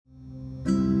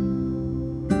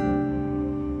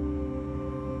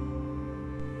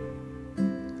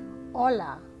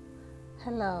Hola,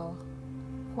 hello,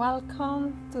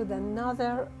 welcome to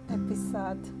another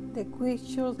episode, the We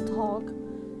Should Talk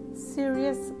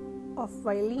series of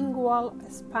bilingual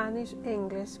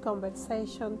Spanish-English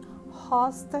conversation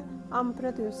hosted and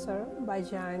produced by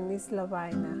Yannis,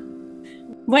 Lobaina.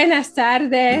 Buenas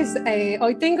tardes,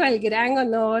 hoy tengo el gran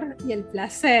honor y el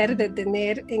placer de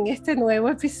tener en este nuevo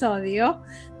episodio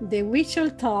de We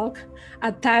Should Talk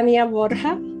a Tania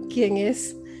Borja, quien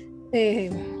es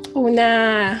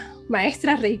una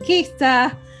maestra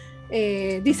reikista,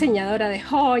 diseñadora de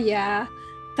joyas.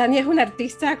 Tania es una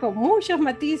artista con muchos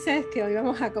matices que hoy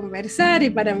vamos a conversar y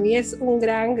para mí es un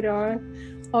gran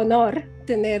honor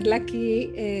tenerla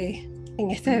aquí en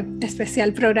este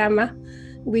especial programa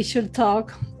We Should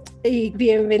Talk, y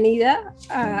bienvenida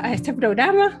a este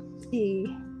programa y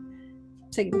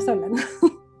seguimos hablando.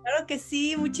 Claro que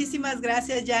sí, muchísimas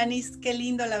gracias, Yannis, qué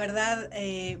lindo, la verdad,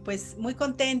 pues muy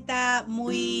contenta,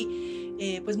 muy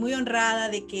honrada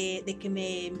de que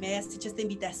me hayas hecho esta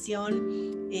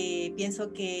invitación.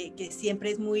 Pienso que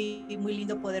siempre es muy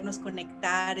lindo podernos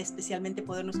conectar, especialmente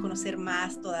podernos conocer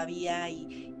más todavía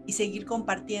y seguir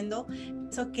compartiendo.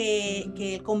 Pienso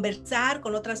que conversar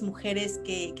con otras mujeres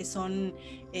que son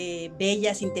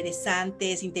bellas,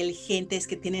 interesantes, inteligentes,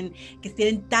 que tienen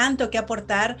tanto que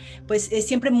aportar, pues es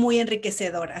siempre muy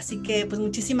enriquecedor. Así que pues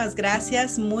muchísimas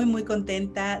gracias, muy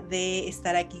contenta de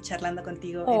estar aquí charlando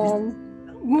contigo.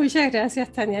 Muchas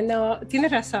gracias, Tania. No,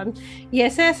 tienes razón. Y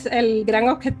ese es el gran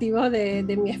objetivo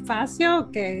de mi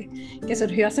espacio, que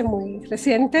surgió hace muy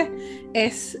reciente,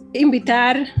 es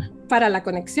invitar para la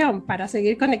conexión, para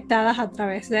seguir conectadas a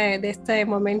través de este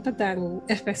momento tan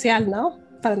especial, ¿no?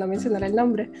 Para no mencionar el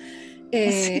nombre,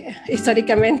 sí.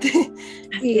 Históricamente.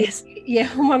 Y es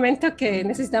un momento que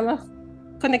necesitamos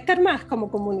conectar más como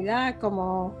comunidad,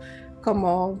 como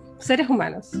seres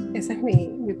humanos. Ese es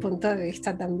mi punto de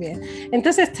vista también.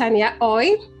 Entonces, Tania,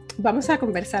 hoy vamos a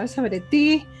conversar sobre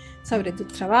ti, sobre tus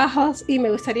trabajos, y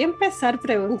me gustaría empezar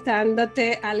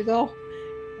preguntándote algo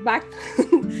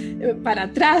para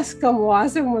atrás, como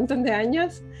hace un montón de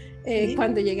años, ¿sí?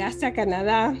 Cuando llegaste a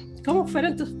Canadá. ¿Cómo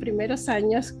fueron tus primeros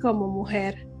años como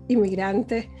mujer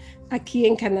inmigrante aquí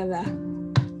en Canadá?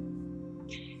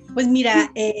 Pues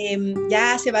mira,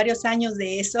 ya hace varios años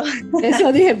de eso.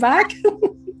 Eso dije, back.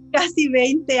 Casi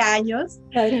 20 años.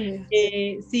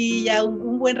 Sí, ya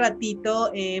un buen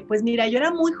ratito. Pues mira, yo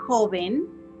era muy joven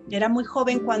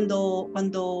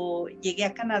cuando llegué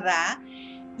a Canadá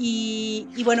y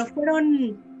bueno,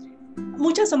 fueron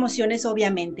muchas emociones,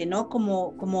 obviamente, ¿no?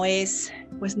 Como es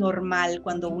pues normal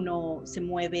cuando uno se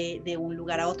mueve de un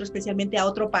lugar a otro, especialmente a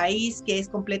otro país que es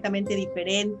completamente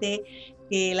diferente,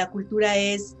 que la cultura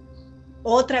es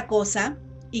otra cosa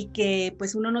y que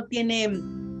pues uno no tiene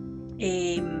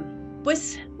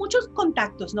pues muchos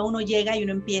contactos, ¿no? Uno llega y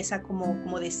uno empieza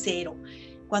como de cero.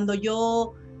 Cuando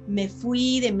yo me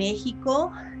fui de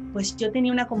México, pues yo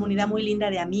tenía una comunidad muy linda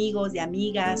de amigos, de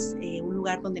amigas, un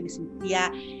lugar donde me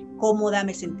sentía cómoda,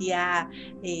 me sentía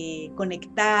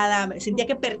conectada, me sentía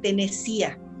que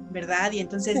pertenecía, ¿verdad? Y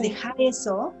entonces sí. Dejar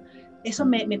eso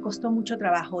me costó mucho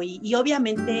trabajo y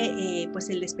obviamente pues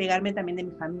el despegarme también de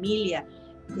mi familia.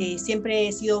 Siempre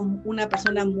he sido una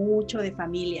persona mucho de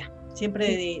familia,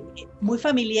 siempre muy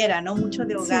familiar, ¿no? Mucho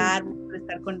de hogar, sí. Mucho de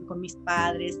estar con mis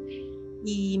padres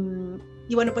y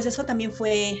bueno, pues eso también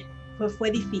fue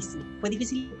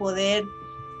difícil poder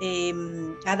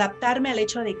adaptarme al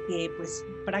hecho de que pues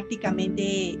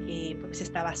prácticamente pues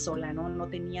estaba sola, no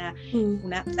tenía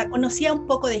o sea, conocía un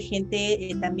poco de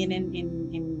gente también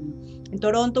en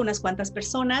Toronto, unas cuantas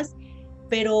personas,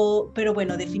 pero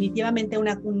bueno, definitivamente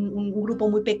un grupo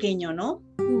muy pequeño, ¿no?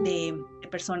 De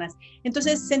personas.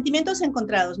 Entonces, sentimientos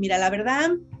encontrados. Mira, la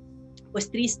verdad,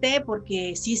 pues triste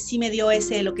porque sí me dio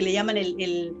lo que le llaman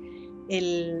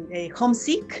el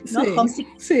homesick, ¿no? Sí, homesick.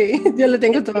 Sí, yo lo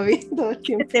tengo todavía todo el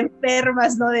tiempo. Te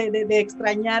enfermas, ¿no? De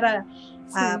extrañar a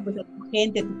tu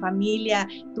gente, tu familia,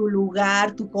 tu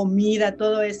lugar, tu comida,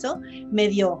 todo eso, me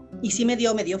dio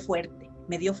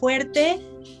fuerte,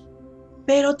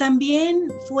 pero también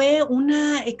fue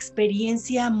una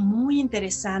experiencia muy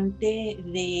interesante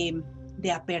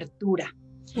de apertura.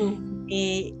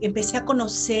 Empecé a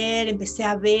conocer, empecé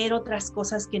a ver otras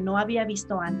cosas que no había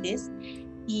visto antes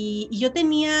y yo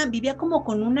vivía como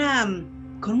con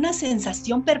una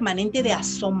sensación permanente de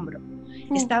asombro.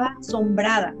 Estaba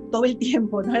asombrada todo el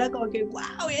tiempo, ¿no? Era como que,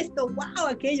 wow, esto, wow,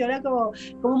 aquello, era como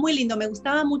muy lindo. Me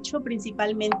gustaba mucho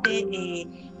principalmente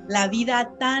la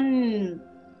vida tan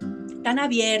tan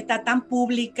abierta, tan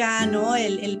pública, ¿no?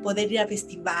 El poder ir a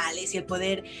festivales y el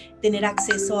poder tener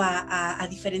acceso a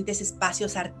diferentes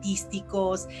espacios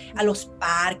artísticos, a los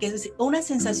parques, una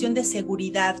sensación de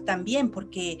seguridad también,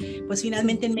 porque pues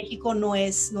finalmente en México no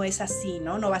es así,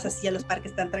 ¿no? No vas así a los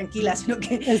parques tan tranquilas, sino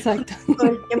que Exacto.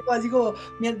 todo el tiempo así como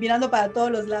mirando para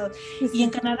todos los lados. Y en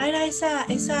Canadá era esa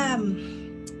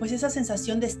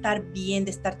sensación de estar bien,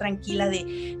 de estar tranquila,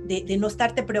 de no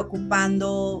estarte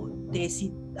preocupando de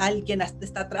si alguien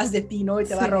está atrás de ti, ¿no? Y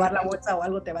te va a robar la bolsa o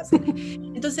algo te va a hacer.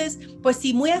 Entonces, pues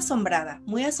sí, muy asombrada,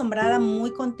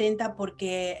 muy contenta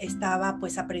porque estaba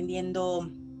pues aprendiendo,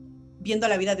 viendo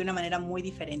la vida de una manera muy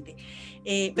diferente.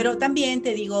 Pero también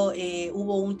te digo,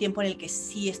 hubo un tiempo en el que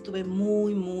sí estuve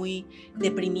muy, muy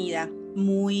deprimida,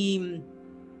 muy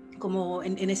como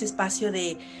en ese espacio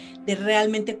de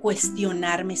realmente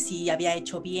cuestionarme si había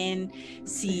hecho bien,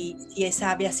 si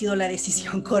esa había sido la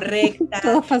decisión correcta.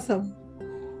 Todo pasó.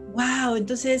 Wow,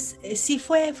 entonces sí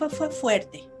fue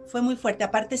fuerte, fue muy fuerte.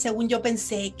 Aparte, según yo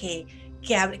pensé que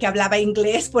hablaba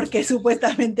inglés porque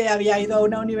supuestamente había ido a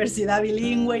una universidad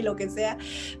bilingüe y lo que sea,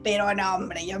 pero no,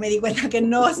 hombre, yo me di cuenta que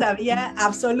no sabía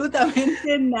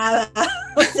absolutamente nada.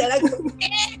 O sea, era como, ¿qué?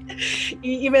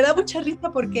 Y me da mucha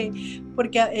risa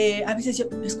porque a veces yo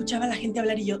escuchaba a la gente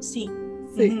hablar y yo, sí.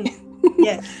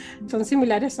 Yes. Son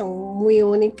similares, son muy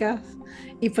únicas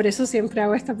y por eso siempre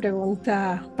hago esta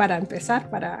pregunta para empezar,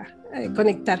 para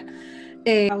conectar.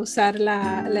 A usar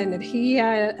la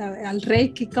energía, al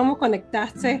Reiki, ¿cómo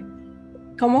conectaste?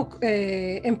 ¿Cómo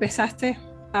empezaste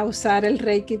a usar el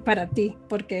Reiki para ti?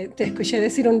 Porque te escuché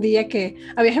decir un día que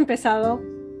habías empezado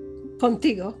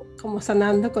contigo, como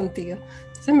sanando contigo.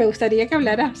 Entonces me gustaría que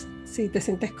hablaras, si te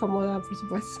sientes cómoda, por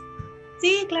supuesto.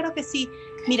 Sí, claro que sí.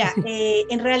 Mira,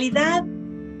 en realidad,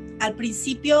 al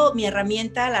principio la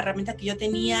herramienta que yo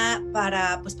tenía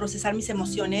para pues, procesar mis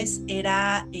emociones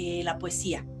era la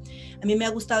poesía. A mí me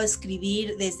ha gustado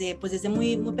escribir desde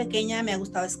muy, muy pequeña, me ha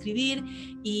gustado escribir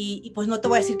y pues no te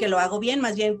voy a decir que lo hago bien,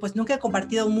 más bien pues nunca he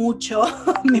compartido mucho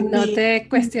no te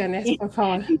cuestiones, por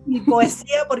favor. Mi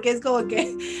poesía, porque es como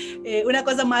que una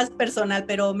cosa más personal,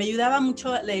 pero me ayudaba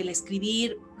mucho el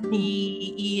escribir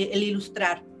y el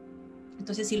ilustrar.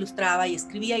 Entonces ilustraba y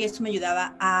escribía y eso me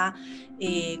ayudaba a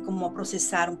como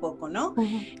procesar un poco, ¿no?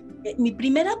 Mi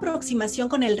primera aproximación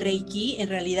con el Reiki en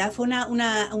realidad fue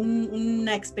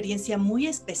una experiencia muy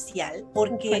especial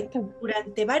porque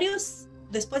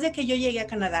después de que yo llegué a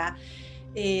Canadá,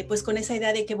 pues con esa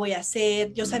idea de qué voy a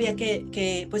hacer, yo sabía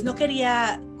que pues no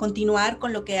quería continuar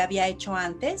con lo que había hecho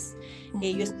antes.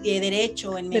 Yo estudié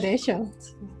Derecho en México.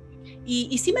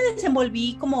 Y sí me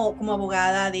desenvolví como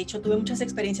abogada. De hecho, tuve muchas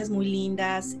experiencias muy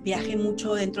lindas, viajé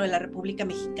mucho dentro de la República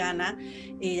Mexicana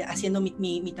haciendo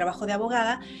mi trabajo de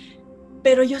abogada,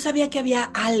 pero yo sabía que había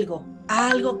algo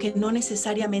que no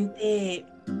necesariamente,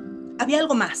 había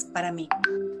algo más para mí.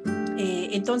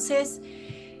 Entonces,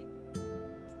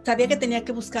 sabía que tenía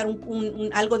que buscar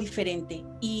algo diferente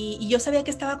y yo sabía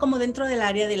que estaba como dentro del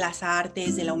área de las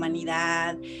artes, de la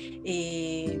humanidad,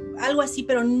 algo así,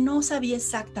 pero no sabía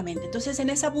exactamente. Entonces en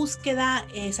esa búsqueda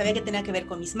sabía que tenía que ver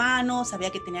con mis manos, sabía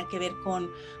que tenía que ver con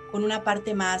una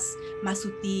parte más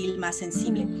sutil, más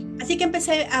sensible. Así que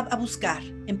empecé a buscar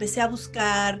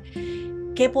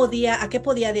a qué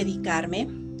podía dedicarme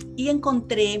y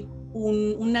encontré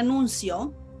un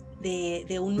anuncio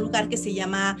de un lugar que se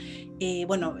llama,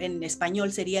 bueno, en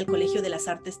español sería el Colegio de las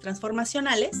Artes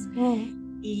Transformacionales,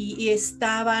 y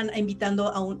estaban invitando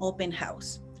a un open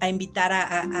house, a invitar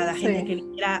a la gente que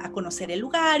viniera a conocer el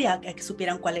lugar y a que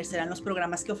supieran cuáles eran los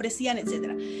programas que ofrecían,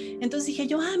 etc. Entonces dije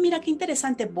yo, mira qué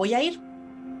interesante, voy a ir.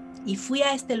 Y fui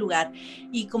a este lugar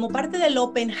y como parte del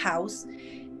open house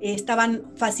estaban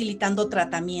facilitando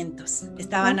tratamientos,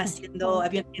 estaban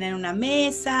tienen una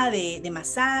mesa de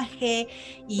masaje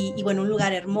y bueno, un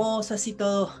lugar hermoso, así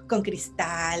todo con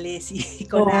cristales y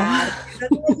con arte.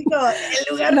 Así como el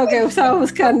lugar lo que estaba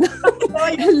buscando.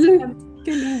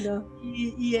 Qué lindo.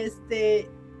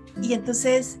 Y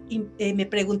entonces me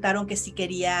preguntaron que si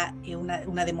quería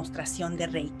una demostración de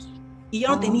Reiki. Y yo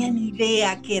no tenía ni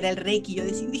idea qué era el Reiki. Yo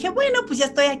dije, bueno, pues ya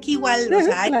estoy aquí igual, o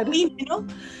sea, claro. ¿No?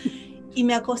 Y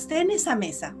me acosté en esa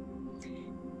mesa.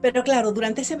 Pero claro,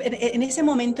 en ese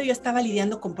momento yo estaba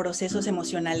lidiando con procesos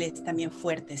emocionales también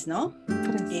fuertes, ¿no?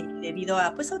 Debido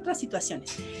a pues otras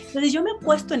situaciones. Entonces yo me he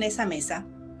puesto en esa mesa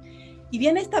y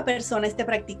viene esta persona, este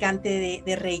practicante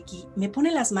de Reiki, me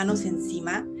pone las manos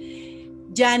encima.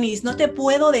 Yannis, no te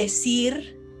puedo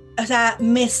decir, o sea,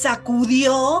 me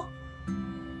sacudió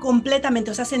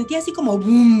completamente, o sea, sentí así como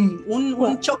boom,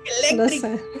 un choque eléctrico.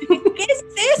 No sé. ¿Qué es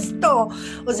esto?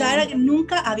 O sea, era que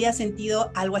nunca había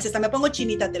sentido algo así. Hasta me pongo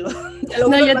chinita, te lo No,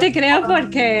 juro. yo te creo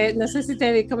porque, no sé si te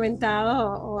había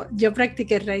comentado, yo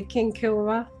practiqué Reiki en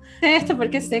Cuba. Sé esto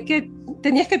porque sé que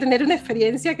tenías que tener una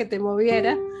experiencia que te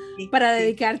moviera Sí, para sí,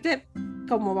 dedicarte,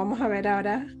 como vamos a ver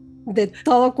ahora, de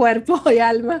todo cuerpo y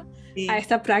alma a sí.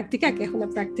 esta práctica, que es una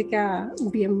práctica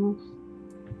bien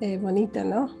bonita,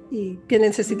 ¿no? Y que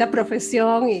necesita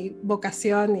profesión y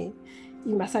vocación y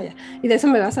más allá. Y de eso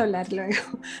me vas a hablar luego.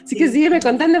 Así que Sí. sígueme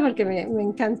contando porque me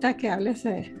encanta que hables.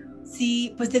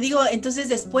 Sí, pues te digo, entonces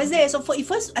después de eso y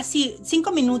fue así,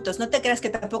 5 minutos, no te creas que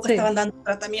tampoco Sí, estaban dando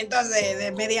tratamientos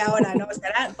de media hora, ¿no? O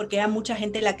sea, porque era mucha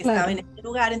gente la que estaba claro. en este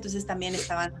lugar, entonces también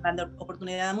estaban dando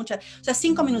oportunidad a muchas, o sea,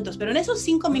 5 minutos, pero en esos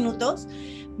 5 minutos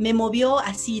me movió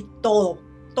así todo,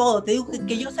 te digo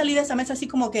que yo salí de esa mesa así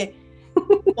como que,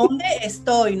 ¿dónde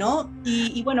estoy, no?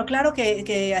 Y bueno, claro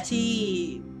que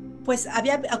así, pues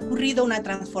había ocurrido una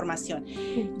transformación.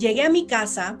 Llegué a mi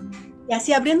casa y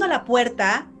así abriendo la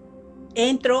puerta,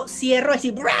 entro, cierro,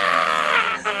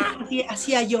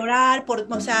 así a llorar por,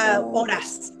 o sea,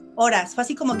 horas. Fue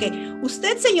así como que,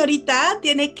 usted, señorita,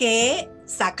 tiene que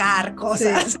sacar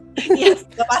cosas. Sí. Y así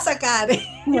lo va a sacar.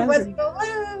 Y Wow. fue así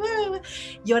como,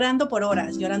 llorando por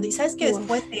horas, llorando. Y sabes que Wow.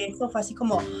 después de eso fue así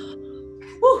como,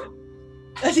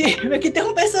 así, me quité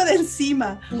un peso de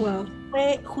encima. Wow.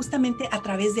 Fue justamente a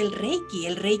través del Reiki.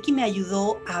 El Reiki me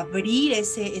ayudó a abrir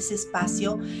ese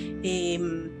espacio,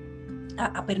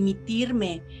 a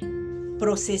permitirme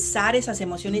procesar esas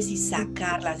emociones y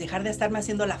sacarlas, dejar de estarme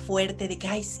haciendo la fuerte de que,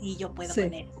 ay, sí, yo puedo Sí.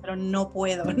 con él, pero no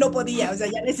puedo, no podía, o sea,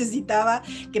 ya necesitaba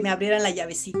que me abrieran la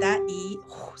llavecita y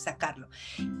sacarlo.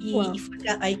 Y Wow. fue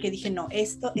ahí que dije, no,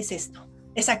 esto,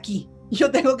 es aquí.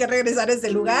 Yo tengo que regresar a ese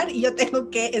lugar y yo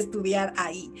tengo que estudiar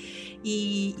ahí.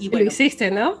 Y Lo bueno, hiciste,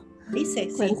 ¿no? lo hice,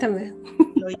 sí. Cuéntame.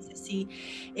 Lo hice, sí.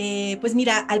 Pues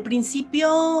mira, al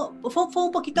principio fue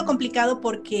un poquito complicado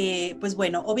porque, pues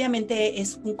bueno, obviamente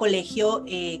es un colegio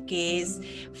que es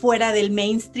fuera del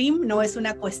mainstream, no es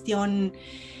una cuestión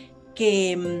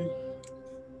que,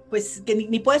 pues, que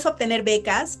ni puedes obtener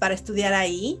becas para estudiar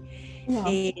ahí, Wow.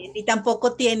 ni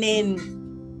tampoco tienen,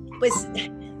 pues,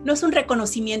 no es un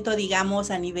reconocimiento, digamos,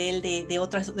 a nivel de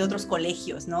otros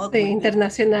colegios, ¿no? Sí, Como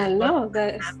internacional, ¿no?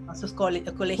 esos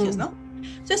colegios, ¿no?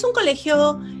 O sea, es un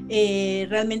colegio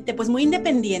realmente pues muy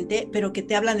independiente, pero que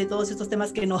te hablan de todos estos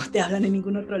temas que no te hablan en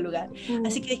ningún otro lugar.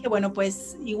 Así que dije, bueno,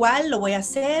 pues igual lo voy a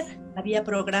hacer. Había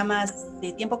programas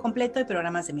de tiempo completo y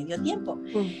programas de medio tiempo.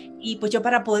 Y pues yo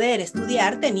para poder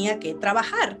estudiar tenía que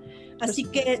trabajar. Así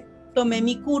que tomé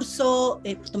mi curso,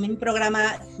 tomé mi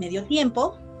programa medio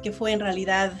tiempo, que fue en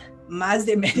realidad más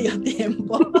de medio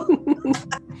tiempo.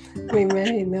 Me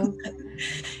imagino.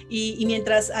 Y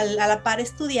mientras a la par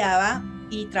estudiaba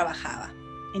y trabajaba.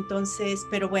 Entonces,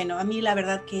 pero bueno, a mí la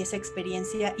verdad que esa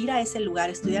experiencia, ir a ese lugar,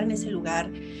 estudiar en ese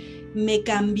lugar, me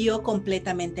cambió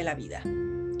completamente la vida.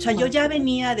 O sea, yo ya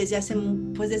venía desde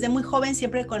muy joven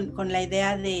siempre con la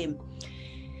idea de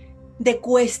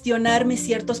cuestionarme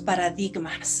ciertos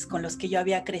paradigmas con los que yo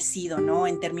había crecido, ¿no?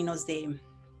 En términos de,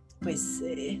 pues,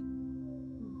 de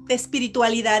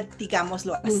espiritualidad,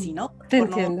 digámoslo así, ¿no? Te Por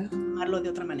no entiendo. llamarlo de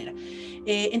otra manera.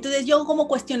 Entonces yo como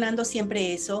cuestionando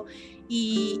siempre eso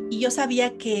y yo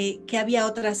sabía que había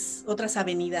otras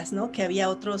avenidas, ¿no? Que había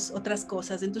otras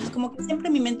cosas. Entonces como que siempre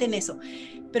mi mente en eso.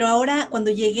 Pero ahora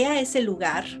cuando llegué a ese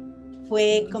lugar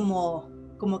fue como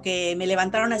que me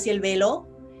levantaron así el velo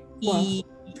y,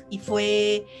 Wow. y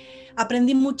fue...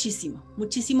 Aprendí muchísimo,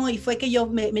 muchísimo y fue que yo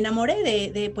me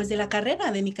enamoré pues de la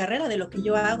carrera, de mi carrera, de lo que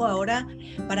yo hago ahora.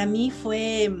 Para mí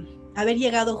fue haber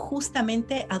llegado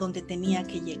justamente a donde tenía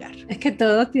que llegar. Es que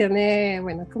todo tiene,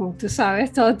 bueno, como tú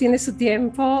sabes, todo tiene su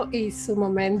tiempo y su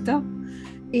momento.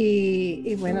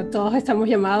 Y bueno, todos estamos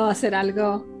llamados a hacer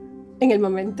algo en el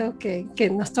momento que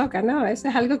nos toca, ¿no? Eso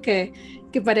es algo que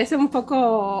parece un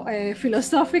poco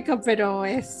filosófico, pero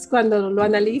es cuando lo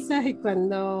analizas y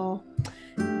cuando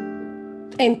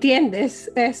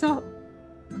entiendes eso,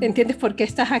 entiendes por qué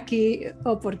estás aquí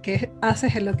o por qué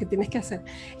haces lo que tienes que hacer.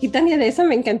 Y Tania, de eso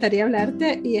me encantaría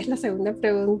hablarte y es la segunda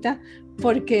pregunta,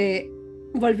 porque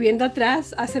volviendo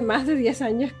atrás, hace más de 10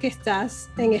 años que estás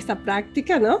en esta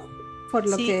práctica, ¿no? Por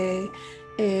lo Sí. que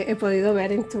he podido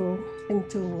ver en tu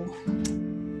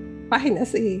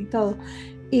páginas y todo.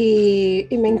 Y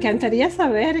me encantaría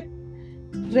saber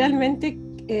realmente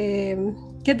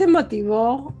qué te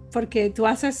motivó, porque tú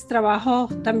haces trabajo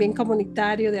también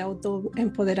comunitario de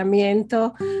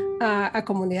autoempoderamiento a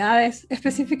comunidades,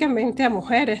 específicamente a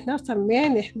mujeres, ¿no?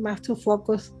 También es más tu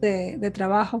foco de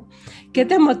trabajo. ¿Qué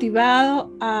te ha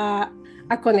motivado a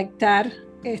conectar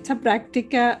esta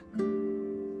práctica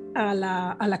a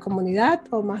la comunidad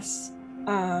o más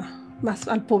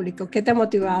al público? ¿Qué te ha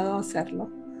motivado a hacerlo?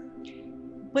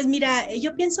 Pues mira,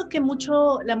 yo pienso que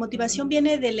mucho la motivación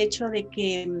viene del hecho de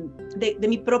que de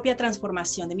mi propia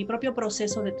transformación, de mi propio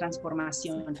proceso de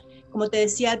transformación. Como te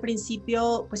decía al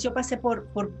principio, pues yo pasé por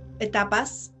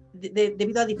etapas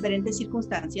debido a diferentes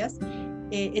circunstancias,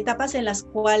 etapas en las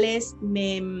cuales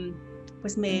me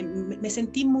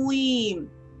sentí muy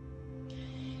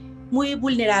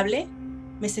vulnerable,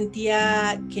 me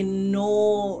sentía que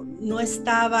no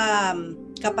estaba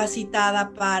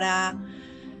capacitada para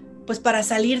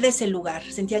salir de ese lugar.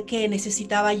 Sentía que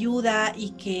necesitaba ayuda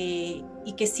y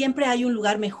que siempre hay un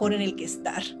lugar mejor en el que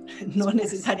estar, no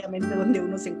necesariamente donde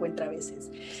uno se encuentra a veces.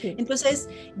 Sí. Entonces,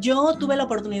 yo tuve la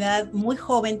oportunidad muy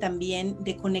joven también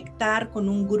de conectar con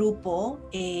un grupo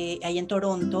ahí en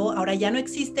Toronto. Ahora ya no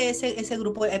existe ese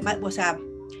grupo, o sea,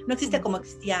 no existe como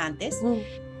existía antes.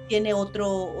 Tiene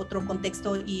otro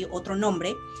contexto y otro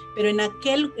nombre, pero en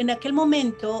aquel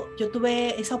momento yo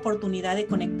tuve esa oportunidad de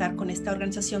conectar con esta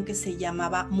organización que se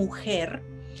llamaba Mujer,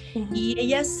 y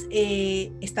ellas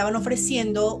estaban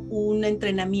ofreciendo un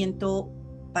entrenamiento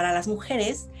para las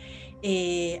mujeres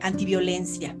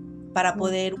antiviolencia, para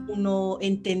poder uno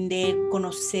entender,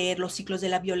 conocer los ciclos de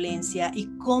la violencia y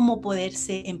cómo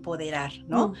poderse empoderar,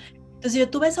 ¿no? Entonces yo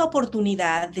tuve esa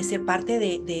oportunidad de ser parte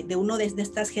de una de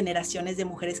estas generaciones de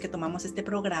mujeres que tomamos este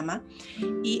programa,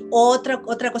 y otra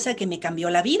cosa que me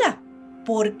cambió la vida,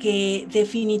 porque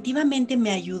definitivamente me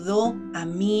ayudó a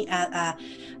mí a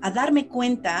darme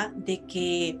cuenta de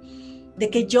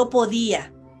que yo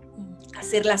podía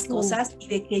hacer las cosas y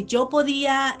de que yo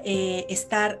podía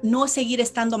no seguir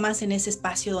estando más en ese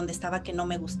espacio donde estaba que no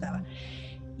me gustaba.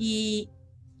 Y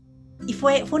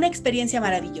fue una experiencia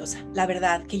maravillosa, la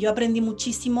verdad, que yo aprendí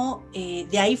muchísimo.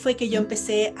 De ahí fue que yo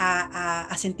empecé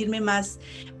a sentirme más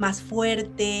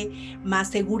fuerte, más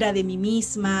segura de mí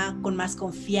misma, con más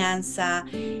confianza,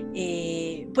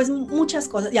 pues muchas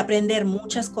cosas, y aprender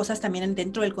muchas cosas también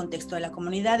dentro del contexto de la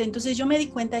comunidad. Entonces yo me di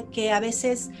cuenta que a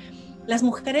veces las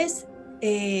mujeres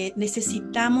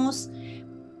necesitamos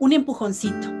un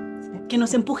empujoncito, que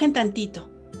nos empujen tantito,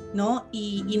 ¿no?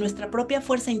 Y nuestra propia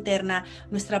fuerza interna,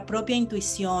 nuestra propia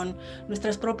intuición,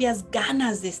 nuestras propias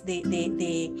ganas de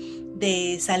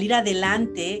salir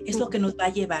adelante es lo que nos va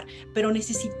a llevar, pero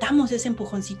necesitamos ese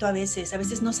empujoncito a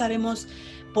veces no sabemos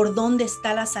por dónde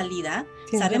está la salida,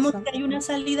 sabemos que hay una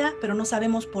salida, pero no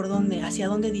sabemos por dónde, hacia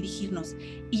dónde dirigirnos.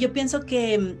 Y yo pienso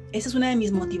que esa es una de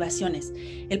mis motivaciones,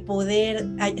 el poder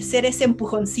ser ese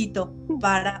empujoncito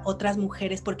para otras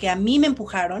mujeres, porque a mí me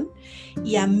empujaron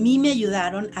y a mí me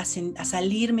ayudaron a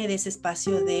salirme de ese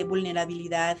espacio de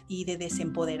vulnerabilidad y de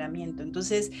desempoderamiento.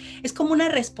 Entonces, es como una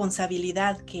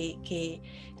responsabilidad que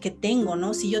tengo,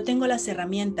 ¿no? Si yo tengo las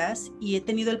herramientas y he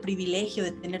tenido el privilegio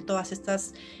de tener todas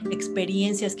estas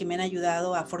experiencias que me han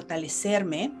ayudado a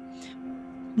fortalecerme,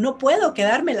 no puedo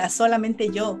quedármelas solamente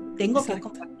yo, tengo que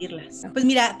compartirlas. Pues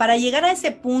mira, para llegar a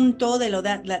ese punto de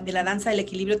la danza del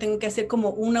equilibrio tengo que hacer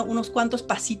como unos cuantos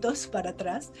pasitos para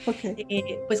atrás.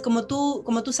 Pues como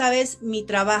tú sabes, mi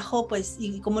trabajo, pues,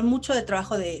 y como en mucho de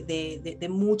trabajo de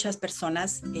muchas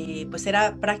personas, pues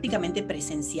era prácticamente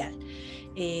presencial.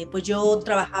 Pues yo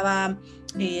trabajaba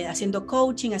haciendo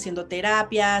coaching, haciendo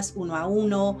terapias 1 a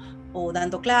 1, o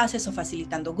dando clases o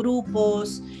facilitando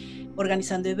grupos,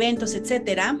 organizando eventos,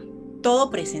 etcétera, todo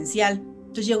presencial.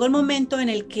 Entonces llegó el momento en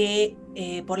el que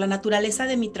por la naturaleza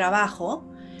de mi trabajo,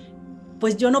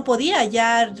 pues yo no podía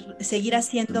ya seguir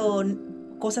haciendo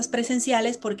cosas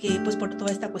presenciales porque pues por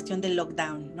toda esta cuestión del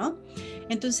lockdown, ¿no?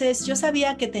 Entonces yo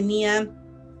sabía que tenía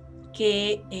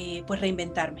que pues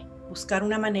reinventarme, buscar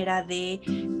una manera de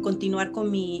continuar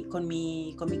con mi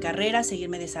carrera,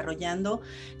 seguirme desarrollando,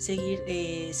 seguir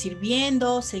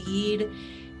sirviendo, seguir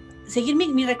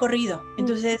mi recorrido.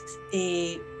 Entonces,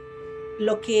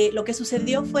 lo que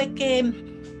sucedió fue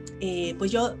que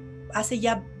pues yo hace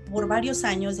ya por varios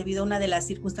años, debido a una de las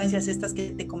circunstancias estas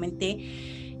que te comenté,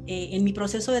 en mi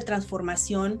proceso de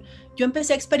transformación, yo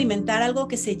empecé a experimentar algo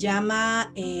que se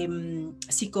llama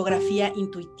psicografía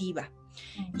intuitiva.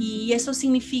 Y eso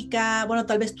significa, bueno,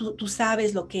 tal vez tú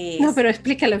sabes lo que es. No, pero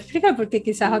explica porque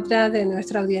quizás otra de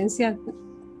nuestra audiencia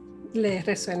les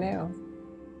resuene.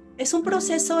 Es un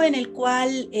proceso en el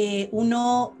cual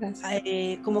uno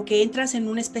como que entras en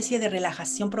una especie de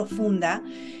relajación profunda,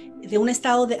 de un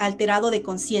estado alterado de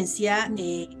conciencia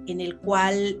en el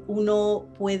cual uno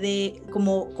puede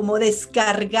como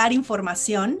descargar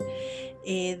información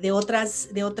de otras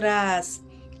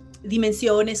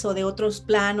dimensiones o de otros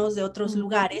planos, de otros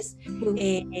lugares,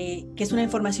 que es una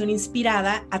información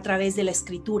inspirada a través de la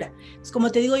escritura. Entonces,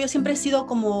 como te digo, yo siempre he sido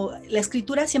como, la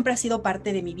escritura siempre ha sido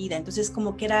parte de mi vida, entonces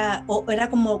como que era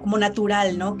como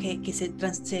natural, ¿no? Que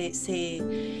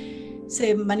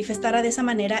se manifestara de esa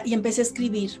manera, y empecé a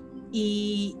escribir.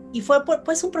 Y fue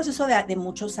pues un proceso de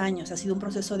muchos años, ha sido un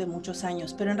proceso de muchos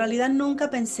años, pero en realidad nunca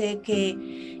pensé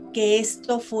que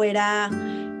esto fuera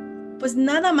pues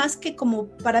nada más que como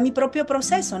para mi propio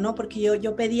proceso, ¿no? Porque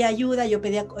yo pedía ayuda, yo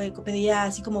pedía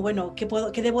así como, bueno,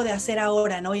 ¿qué debo de hacer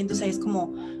ahora, ¿no? Y entonces ahí es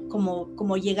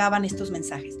como llegaban estos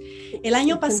mensajes. El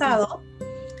año pasado,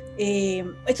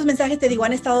 estos mensajes, te digo,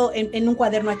 han estado en un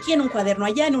cuaderno aquí, en un cuaderno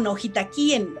allá, en una hojita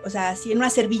aquí, o sea, así en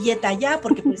una servilleta allá,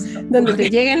 porque pues... donde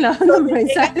te lleguen los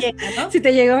mensajes. Llega, ¿no? Si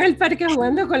te llegó en el parque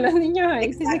jugando con los niños,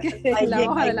 ahí tiene que ahí la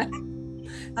llega, hoja de la...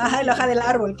 Ajá, la hoja del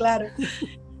árbol, claro.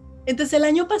 Entonces el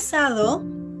año pasado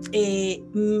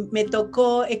me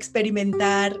tocó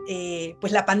experimentar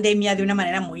pues la pandemia de una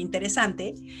manera muy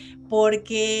interesante,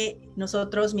 porque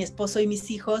nosotros, mi esposo y mis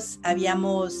hijos,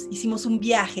 hicimos un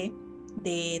viaje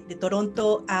de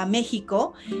Toronto a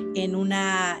México en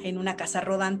una casa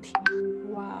rodante.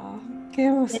 ¡Wow! ¡Qué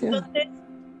emoción! Entonces,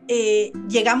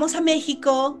 llegamos a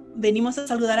México, venimos a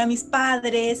saludar a mis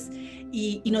padres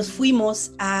y nos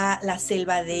fuimos a la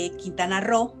selva de Quintana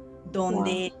Roo,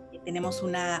 donde tenemos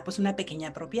una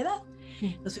pequeña propiedad.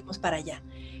 Nos fuimos para allá.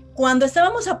 Cuando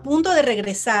estábamos a punto de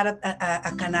regresar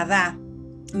a Canadá,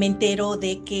 me entero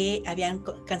de que habían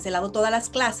cancelado todas las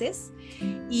clases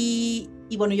y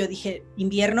bueno, yo dije,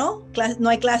 ¿invierno? ¿No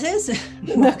hay clases?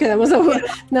 Nos quedamos afuera.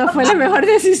 No, fue la mejor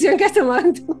decisión que has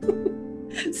tomado tú.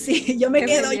 Sí, yo me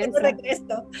quedo, yo no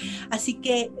regreso. Así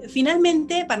que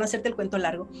finalmente, para no hacerte el cuento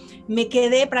largo, me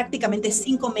quedé prácticamente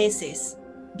 5 meses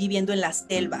viviendo en la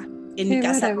selva, en mi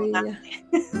casa rodante.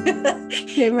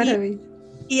 Qué maravilla.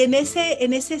 Y en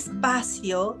ese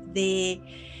espacio de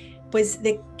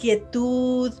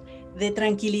quietud, de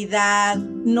tranquilidad,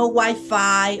 no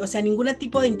wifi, o sea, ningún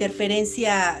tipo de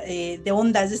interferencia de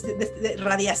ondas, de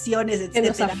radiaciones, etc. Que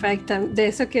nos afectan. De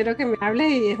eso quiero que me hable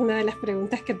y es una de las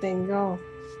preguntas que tengo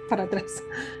para atrás.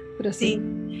 Pero sí.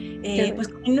 Pues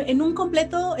en un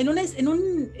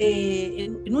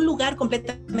lugar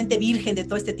completamente virgen de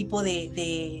todo este tipo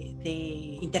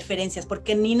de interferencias,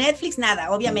 porque ni Netflix, nada,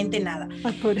 obviamente nada.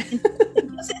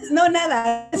 Entonces, no,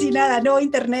 nada, así nada, no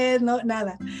internet, no,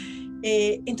 nada.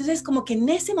 Entonces, como que en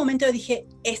ese momento yo dije,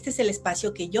 este es el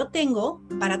espacio que yo tengo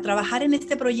para trabajar en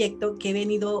este proyecto que he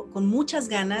venido con muchas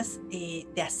ganas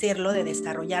de hacerlo, de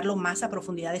desarrollarlo más a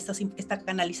profundidad, estas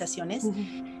canalizaciones,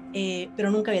 pero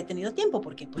nunca había tenido tiempo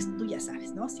porque, pues, tú ya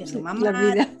sabes, ¿no? Siendo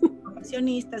mamá,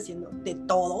 profesionista, siendo de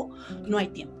todo, no hay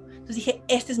tiempo. Entonces dije,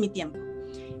 este es mi tiempo.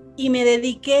 Y me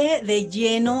dediqué de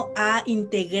lleno a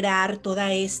integrar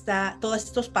todos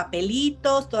estos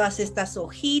papelitos, todas estas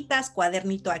hojitas,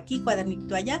 cuadernito aquí,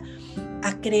 cuadernito allá,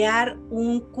 a crear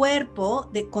un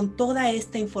cuerpo con toda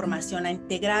esta información, a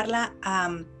integrarla,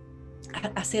 a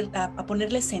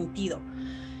ponerle sentido.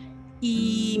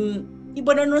 Y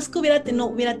bueno, no es que no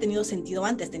hubiera tenido sentido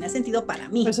antes, tenía sentido para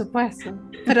mí. Por supuesto,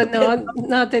 pero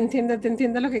no, te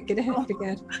entiendo lo que quieres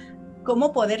explicar.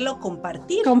 ¿Cómo poderlo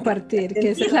compartir? Compartir,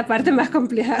 que esa es la parte más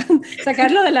compleja.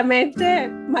 Sacarlo de la mente,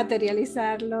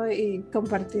 materializarlo y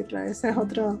compartirlo. Ese es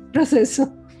otro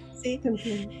proceso. Sí.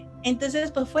 Entonces,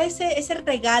 pues fue ese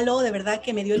regalo de verdad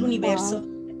que me dio el universo,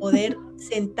 de poder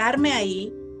sentarme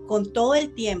ahí con todo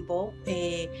el tiempo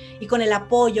y con el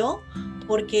apoyo,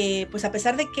 porque pues a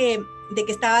pesar de que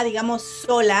estaba, digamos,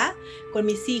 sola con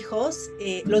mis hijos,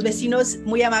 los vecinos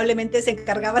muy amablemente se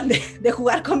encargaban de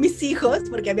jugar con mis hijos,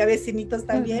 porque había vecinitos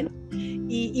también,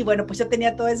 y bueno, pues yo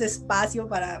tenía todo ese espacio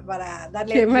para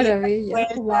darle ¡qué maravilla!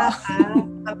 Vuelta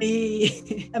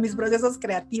a mis procesos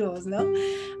creativos, ¿no?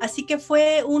 Así que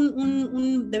fue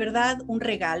de verdad un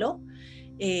regalo.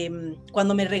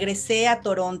 Cuando me regresé a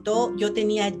Toronto, yo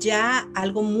tenía ya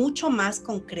algo mucho más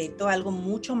concreto, algo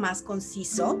mucho más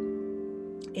conciso.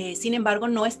 Sin embargo,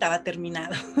 no estaba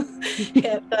terminado.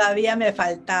 Todavía me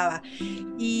faltaba.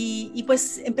 Y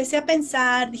pues empecé a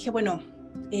pensar, dije, bueno,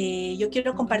 yo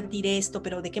quiero compartir esto,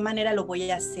 pero ¿de qué manera lo voy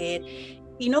a hacer?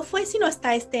 Y no fue sino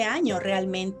hasta este año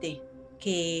realmente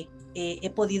que he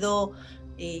podido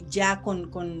ya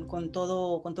con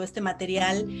todo este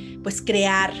material, pues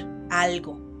crear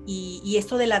algo. Y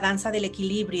esto de la danza del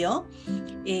equilibrio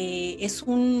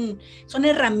son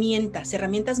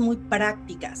herramientas muy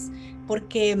prácticas,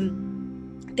 porque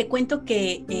te cuento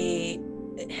que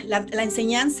la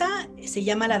enseñanza se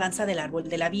llama la danza del árbol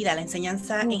de la vida, la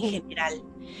enseñanza en general.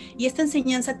 Y esta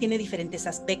enseñanza tiene diferentes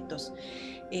aspectos.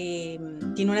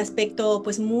 Tiene un aspecto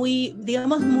pues muy,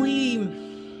 digamos, muy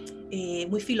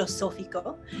muy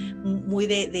filosófico, muy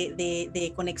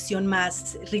de conexión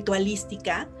más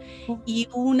ritualística, y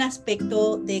un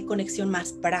aspecto de conexión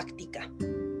más práctica.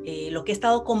 Lo que he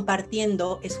estado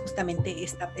compartiendo es justamente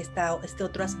este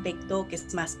otro aspecto que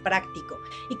es más práctico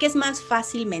y que es más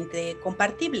fácilmente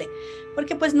compartible,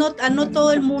 porque pues no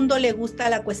todo el mundo le gusta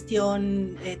la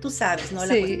cuestión, tú sabes, ¿no?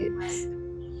 La cuestión más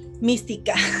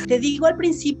mística. Te digo, al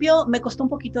principio me costó un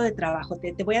poquito de trabajo,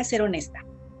 te voy a ser honesta,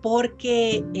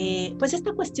 porque pues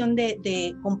esta cuestión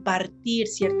de compartir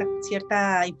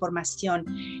cierta información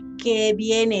que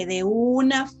viene de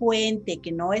una fuente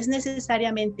que no es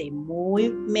necesariamente muy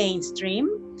mainstream,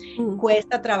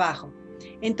 cuesta trabajo.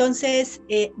 Entonces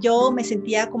yo me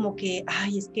sentía como que,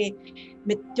 ay, es que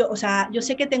yo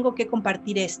sé que tengo que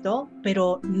compartir esto,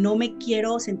 pero no me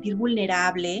quiero sentir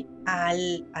vulnerable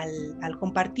al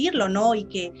compartirlo, ¿no?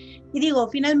 Y digo,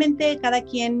 finalmente cada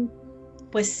quien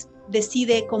pues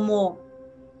decide cómo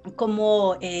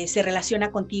se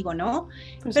relaciona contigo, ¿no?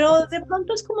 Pues pero de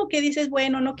pronto es como que dices,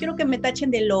 bueno, no quiero que me tachen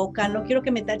de loca, no quiero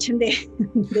que me tachen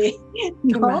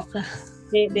 ¿no?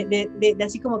 De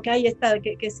así como que, ay,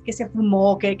 que se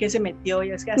fumó, que se metió,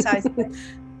 ya sabes.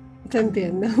 Te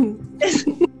entiendo.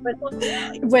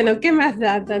 Bueno, ¿qué más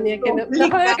da, Tania? Que no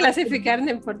voy a clasificar,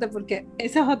 no importa, porque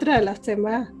ese es otro de los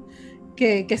temas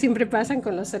que siempre pasan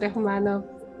con los seres humanos.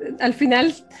 Al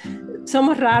final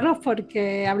somos raros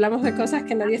porque hablamos de cosas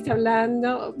que nadie está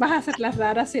hablando. Vas a ser la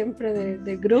rara siempre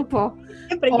del grupo,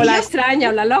 o la extraña,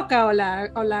 o la loca, o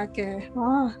la que...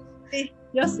 Oh. Sí,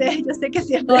 yo sé que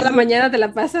siempre... Toda la mañana te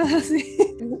la pasas así.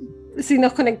 Si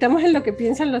nos conectamos en lo que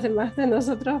piensan los demás de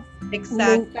nosotros,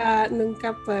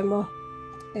 nunca podemos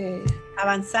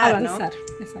avanzar, ¿no?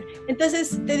 Exacto.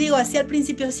 Entonces, te digo, así al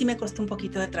principio sí me costó un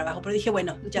poquito de trabajo, pero dije,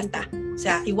 bueno, ya está. O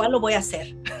sea, igual lo voy a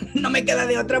hacer. No me queda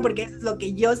de otra porque es lo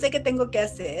que yo sé que tengo que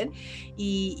hacer.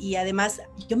 Y además,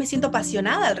 yo me siento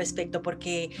apasionada al respecto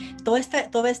porque todo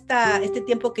este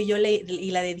tiempo que yo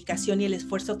y la dedicación y el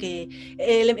esfuerzo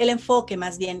el enfoque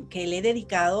más bien que le he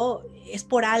dedicado es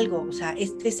por algo. O sea,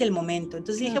 este es el momento.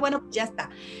 Entonces dije, bueno, ya está.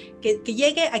 Que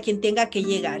llegue a quien tenga que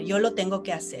llegar, yo lo tengo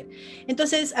que hacer.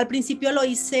 Entonces, al principio lo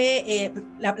hice,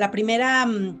 la primera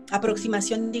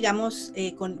aproximación, digamos,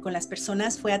 con las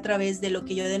personas fue a través de lo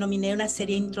que yo denominé una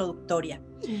serie introductoria.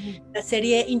 La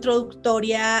serie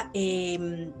introductoria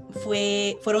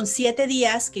fueron 7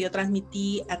 días que yo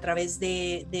transmití a través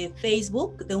de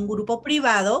Facebook, de un grupo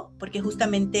privado, porque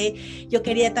justamente yo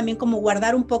quería también como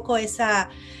guardar un poco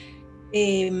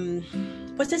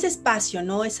pues ese espacio,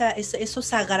 ¿no? Eso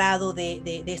sagrado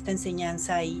de esta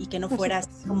enseñanza y que no fuera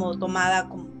como tomada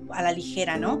a la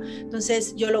ligera, ¿no?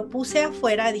 Entonces yo lo puse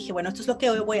afuera, dije, bueno, esto es lo que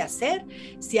hoy voy a hacer.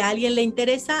 Si a alguien le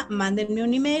interesa, mándenme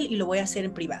un email y lo voy a hacer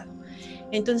en privado.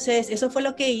 Entonces eso fue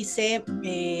lo que hice.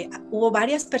 Hubo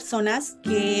varias personas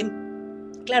que,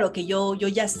 claro, que yo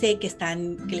ya sé que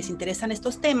les interesan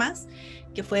estos temas,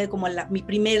 que fue como mi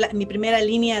primera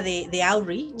línea de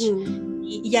outreach.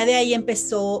 Y ya de ahí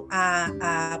empezó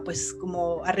pues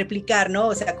como a replicar, ¿no?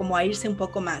 O sea, como a irse un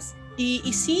poco más. Y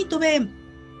sí, tuve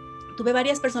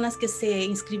varias personas que se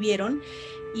inscribieron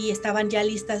y estaban ya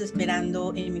listas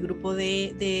esperando en mi grupo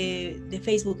de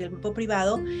Facebook, el grupo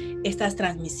privado, estas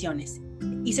transmisiones.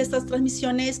 Hice estas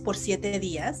transmisiones por 7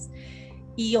 días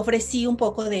y ofrecí un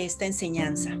poco de esta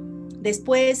enseñanza.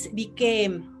 Después vi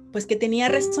que tenía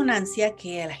resonancia,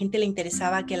 que a la gente le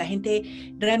interesaba, que la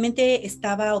gente realmente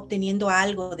estaba obteniendo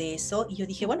algo de eso, y yo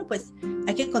dije, bueno, pues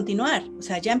hay que continuar, o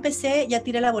sea, ya empecé, ya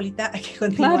tiré la bolita, hay que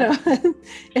continuar. Claro,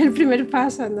 el primer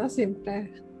paso, ¿no?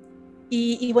 Siempre.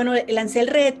 Y bueno, lancé el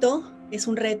reto, es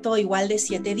un reto igual de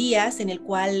 7 días, en el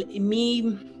cual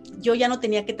yo ya no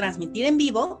tenía que transmitir en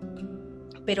vivo,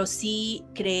 pero sí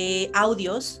creé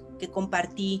audios que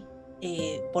compartí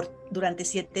durante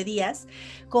 7 días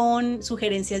con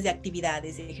sugerencias de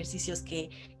actividades, de ejercicios que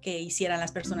hicieran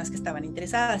las personas que estaban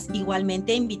interesadas.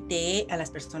 Igualmente invité a las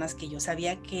personas que yo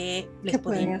sabía que les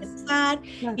podía interesar,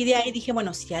 claro. Y de ahí dije,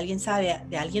 bueno, si alguien sabe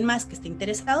de alguien más que esté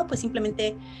interesado, pues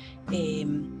simplemente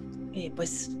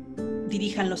pues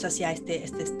diríjanlos hacia este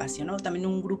espacio, ¿no? También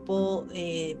un grupo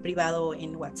privado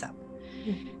en WhatsApp.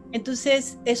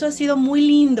 Entonces, eso ha sido muy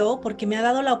lindo porque me ha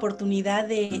dado la oportunidad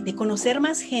de conocer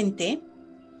más gente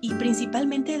y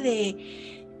principalmente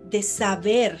de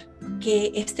saber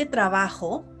que este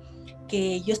trabajo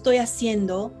que yo estoy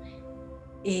haciendo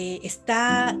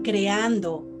está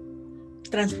creando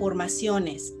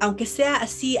transformaciones, aunque sea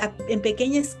así en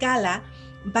pequeña escala,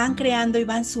 van creando y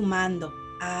van sumando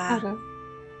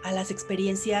a las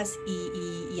experiencias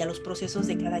y a los procesos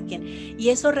de cada quien. Y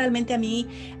eso realmente a mí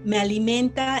me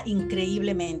alimenta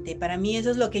increíblemente. Para mí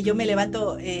eso es lo que yo me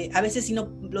levanto, a veces si no,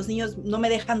 los niños no me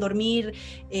dejan dormir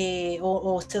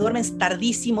o se duermen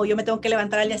tardísimo, yo me tengo que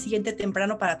levantar al día siguiente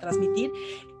temprano para transmitir.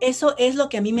 Eso es lo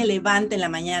que a mí me levanta en la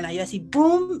mañana. Yo así,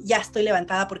 ¡boom!, ya estoy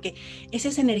levantada, porque es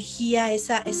esa energía,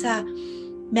 esa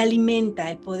me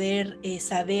alimenta el poder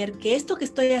saber que esto que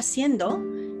estoy haciendo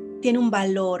tiene un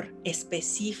valor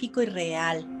específico y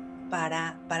real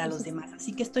para los demás.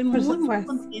 Así que estoy muy, muy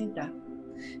contenta.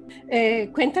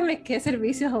 Cuéntame qué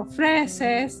servicios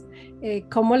ofreces,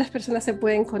 cómo las personas se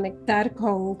pueden conectar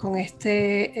con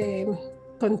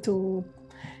tu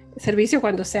servicio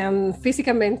cuando sean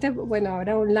físicamente, bueno,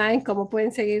 ahora online, cómo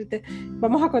pueden seguirte.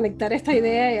 Vamos a conectar esta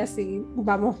idea y así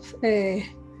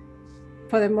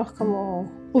podemos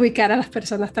como ubicar a las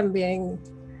personas también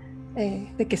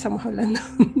de qué estamos hablando.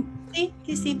 Sí.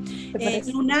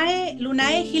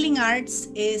 Lunae Healing Arts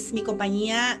es mi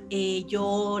compañía.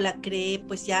 Yo la creé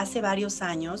pues ya hace varios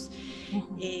años.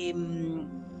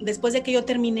 Después de que yo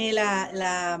terminé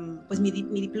mi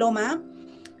diploma,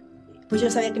 pues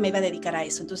yo sabía que me iba a dedicar a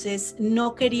eso. Entonces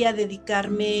no quería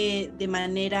dedicarme de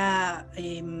manera...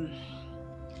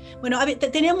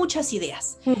 tenía muchas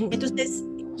ideas. Entonces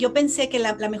yo pensé que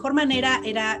la mejor manera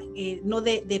era no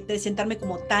de presentarme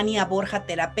como Tania Borja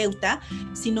terapeuta,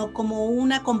 sino como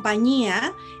una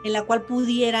compañía en la cual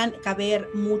pudieran caber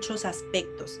muchos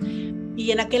aspectos.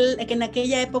 Y en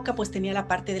aquella época pues tenía la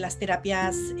parte de las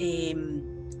terapias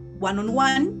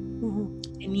one-on-one,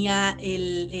 tenía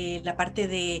la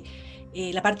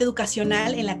parte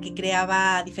educacional en la que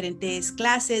creaba diferentes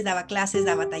clases, daba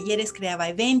talleres, creaba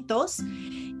eventos,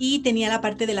 y tenía la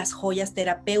parte de las joyas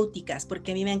terapéuticas,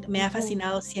 porque a mí me ha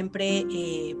fascinado siempre,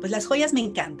 pues las joyas me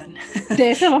encantan.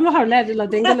 De eso vamos a hablar, lo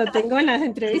tengo en las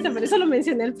entrevistas, por eso lo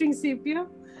mencioné al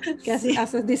principio, que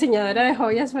haces diseñadora de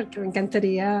joyas, porque me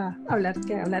encantaría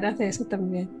que hablaras de eso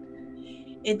también.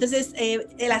 Entonces,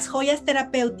 las joyas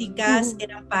terapéuticas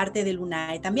eran parte de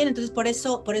Lunae también, entonces por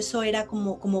eso era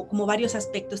como varios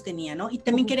aspectos tenía, ¿no? Y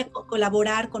también quería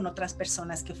colaborar con otras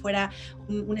personas, que fuera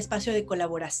un espacio de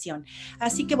colaboración.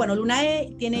 Así que bueno,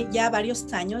 Lunae tiene ya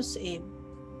varios años,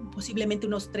 posiblemente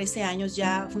unos 13 años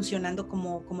ya funcionando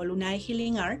como Lunae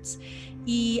Healing Arts,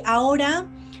 y ahora,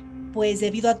 pues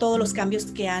debido a todos los cambios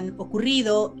que han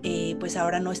ocurrido, pues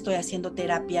ahora no estoy haciendo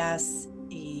terapias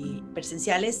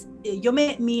presenciales.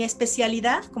 Mi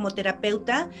especialidad como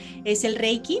terapeuta es el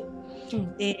Reiki,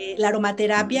 la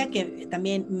aromaterapia, que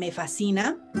también me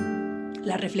fascina,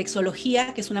 la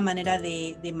reflexología, que es una manera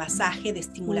de masaje, de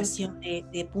estimulación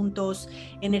de puntos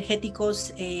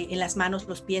energéticos en las manos,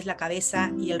 los pies, la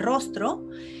cabeza y el rostro.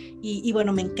 Y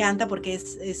bueno, me encanta porque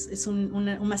es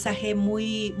un masaje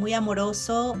muy, muy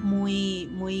amoroso,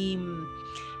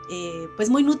 pues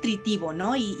muy nutritivo,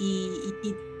 ¿no? Y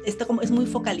esto es muy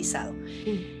focalizado.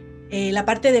 La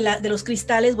parte de los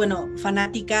cristales, bueno,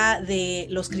 fanática de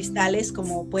los cristales,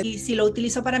 y sí lo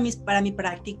utilizo para mi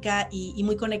práctica y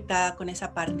muy conectada con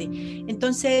esa parte.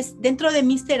 Entonces, dentro de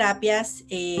mis terapias,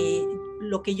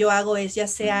 lo que yo hago es, ya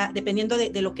sea, dependiendo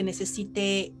de lo que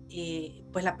necesite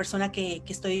pues la persona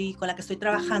con la que estoy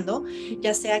trabajando,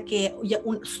 ya sea que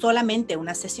solamente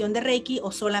una sesión de Reiki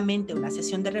o solamente una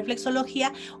sesión de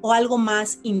reflexología o algo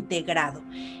más integrado.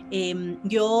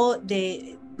 Yo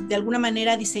de alguna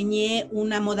manera diseñé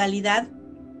una modalidad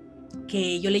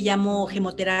que yo le llamo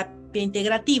gemoterapia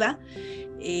integrativa,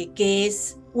 que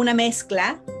es una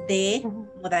mezcla de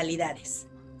modalidades.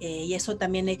 Y eso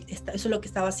también, eso es lo que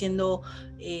estaba haciendo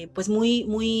pues muy,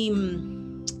 muy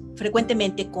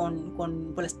frecuentemente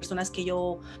con las personas que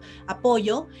yo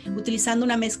apoyo, utilizando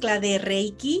una mezcla de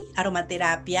Reiki,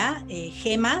 aromaterapia,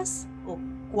 gemas o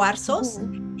cuarzos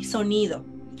y sonido.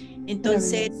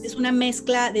 Entonces es una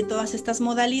mezcla de todas estas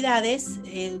modalidades,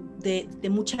 de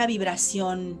mucha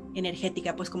vibración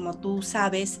energética, pues como tú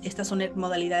sabes, estas son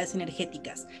modalidades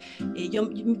energéticas.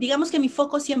 Digamos que mi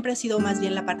foco siempre ha sido más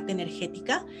bien la parte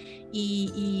energética,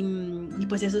 y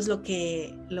pues eso es lo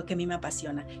que a mí me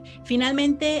apasiona.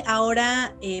 Finalmente,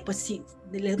 ahora pues sí,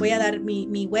 les voy a dar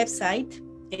mi website.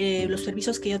 Los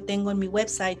servicios que yo tengo en mi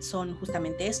website son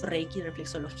justamente eso: Reiki,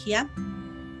 reflexología,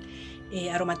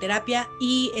 aromaterapia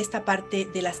y esta parte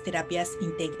de las terapias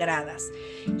integradas.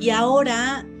 Y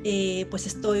ahora pues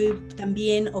estoy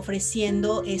también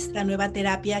ofreciendo esta nueva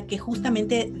terapia que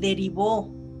justamente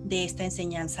derivó de esta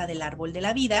enseñanza del árbol de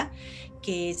la vida,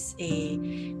 que es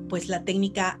pues la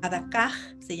técnica Adakaj,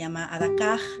 se llama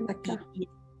Adakaj,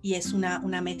 y es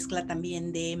una mezcla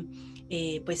también de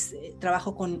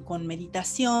trabajo con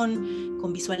meditación,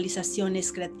 con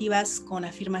visualizaciones creativas, con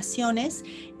afirmaciones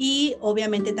y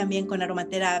obviamente también con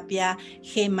aromaterapia,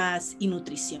 gemas y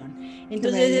nutrición.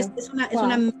 Entonces es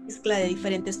una mezcla de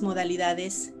diferentes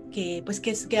modalidades que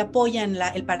apoyan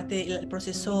el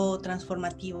proceso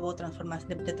transformativo,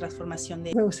 de transformación.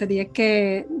 Me gustaría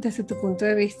que, desde tu punto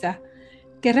de vista,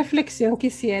 ¿qué reflexión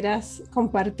quisieras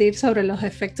compartir sobre los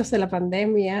efectos de la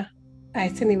pandemia a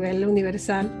este nivel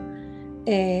universal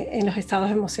en los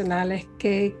estados emocionales?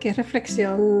 ¿Qué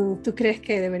reflexión tú crees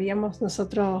que deberíamos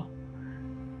nosotros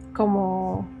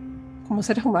como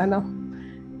seres humanos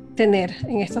tener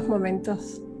en estos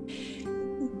momentos?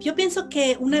 Yo pienso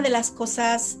que una de las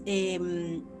cosas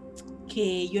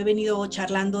que yo he venido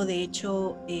charlando, de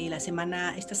hecho, esta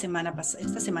semana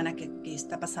que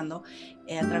está pasando,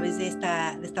 a través de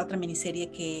esta otra miniserie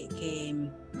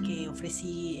que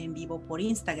ofrecí en vivo por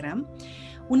Instagram,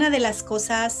 una de las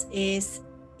cosas es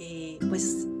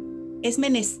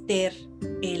menester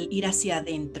el ir hacia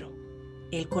adentro,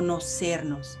 el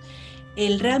conocernos,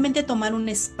 el realmente tomar un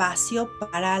espacio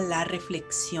para la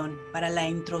reflexión, para la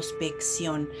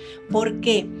introspección,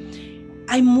 porque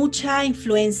hay mucha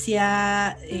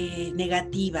influencia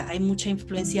negativa, hay mucha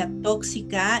influencia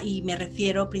tóxica, y me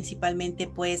refiero principalmente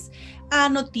pues a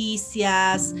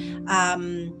noticias, a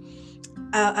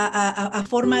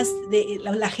formas de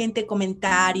la gente,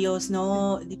 comentarios,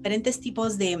 ¿no? Diferentes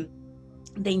tipos de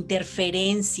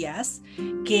interferencias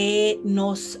que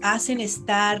nos hacen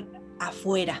estar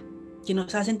afuera, que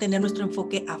nos hacen tener nuestro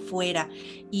enfoque afuera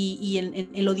y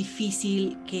en lo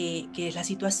difícil que es la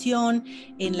situación,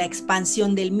 en la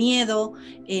expansión del miedo,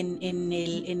 en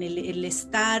el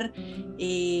estar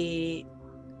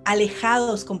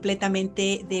alejados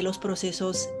completamente de los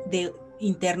procesos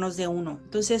internos de uno.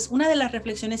 Entonces, una de las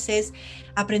reflexiones es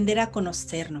aprender a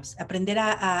conocernos, aprender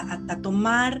a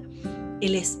tomar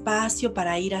el espacio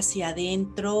para ir hacia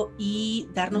adentro y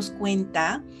darnos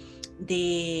cuenta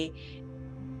de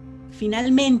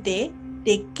finalmente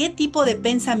de qué tipo de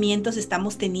pensamientos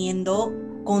estamos teniendo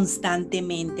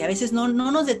constantemente. A veces no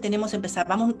nos detenemos a pensar,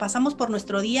 pasamos por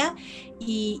nuestro día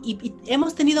y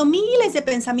hemos tenido miles de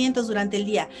pensamientos durante el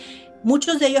día,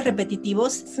 muchos de ellos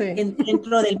repetitivos, sí,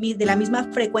 dentro de la misma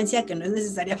frecuencia, que no es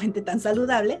necesariamente tan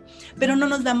saludable, pero no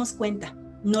nos damos cuenta,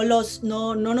 no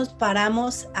nos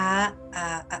paramos a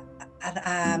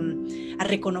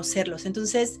reconocerlos.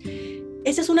 Entonces,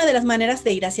 esa es una de las maneras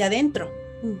de ir hacia adentro.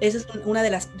 Esa es una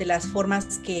de las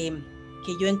formas que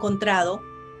yo he encontrado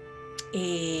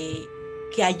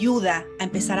que ayuda a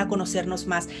empezar a conocernos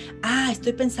más.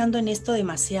 Estoy pensando en esto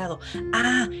demasiado.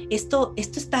 Esto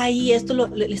está ahí, esto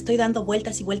le estoy dando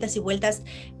vueltas y vueltas y vueltas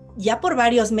ya por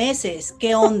varios meses.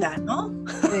 ¿Qué onda, no?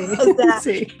 Sí. O sea,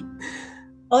 sí.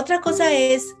 Otra cosa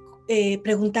es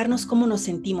preguntarnos cómo nos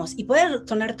sentimos. Y puede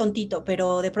sonar tontito,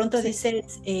 pero de pronto sí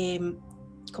dices,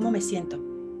 ¿cómo me siento?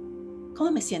 ¿Cómo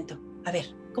me siento? A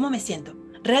ver, ¿cómo me siento?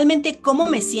 Realmente, ¿cómo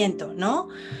me siento? ¿No?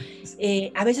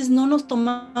 A veces no nos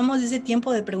tomamos ese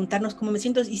tiempo de preguntarnos cómo me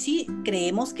siento, y sí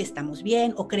creemos que estamos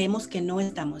bien o creemos que no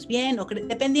estamos bien,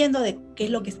 dependiendo de qué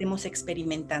es lo que estemos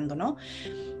experimentando, ¿no?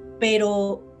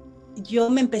 Pero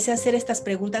yo me empecé a hacer estas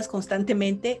preguntas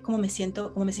constantemente: ¿cómo me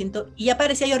siento? ¿Cómo me siento? Y ya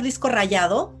parecía yo disco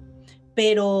rayado,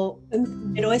 pero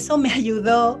eso me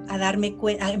ayudó a darme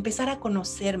cuenta, a empezar a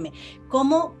conocerme.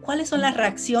 ¿Cuáles son las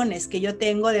reacciones que yo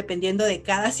tengo dependiendo de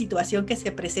cada situación que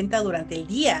se presenta durante el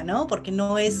día, ¿no? Porque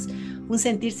no es un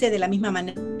sentirse de la misma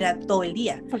manera todo el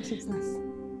día. Por supuesto.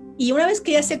 Y una vez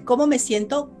que ya sé cómo me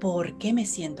siento, ¿por qué me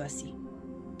siento así?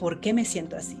 ¿Por qué me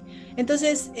siento así?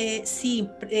 Entonces,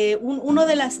 una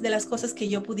de las cosas que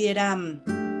yo pudiera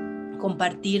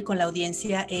compartir con la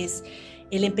audiencia es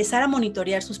el empezar a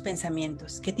monitorear sus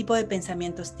pensamientos. ¿Qué tipo de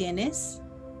pensamientos tienes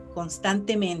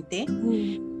constantemente?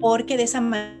 Porque de esa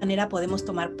manera podemos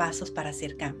tomar pasos para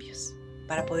hacer cambios,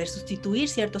 para poder sustituir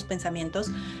ciertos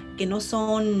pensamientos que no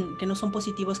son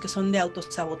positivos, que son de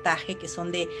autosabotaje, que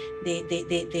son de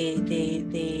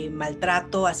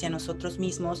maltrato hacia nosotros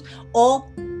mismos, o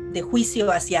de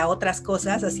juicio hacia otras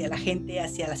cosas, hacia la gente,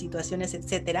 hacia las situaciones,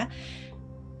 etcétera,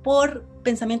 por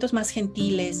pensamientos más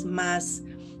gentiles, más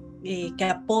que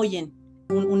apoyen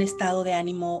un estado de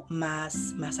ánimo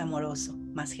más amoroso,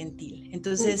 más gentil.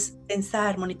 Entonces,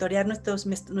 pensar, monitorear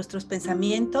nuestros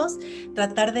pensamientos,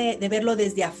 tratar de verlo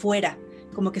desde afuera,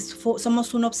 como que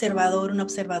somos un observador, una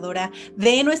observadora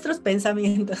de nuestros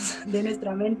pensamientos, de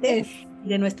nuestra mente y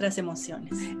de nuestras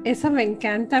emociones. Eso me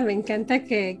encanta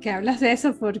que hablas de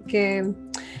eso, porque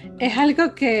es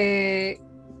algo que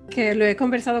lo he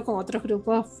conversado con otros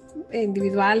grupos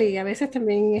individual y a veces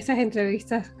también en esas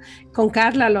entrevistas con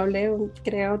Carla, lo hablé,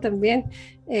 creo también,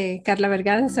 Carla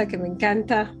Berganza, que me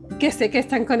encanta, que sé que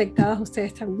están conectados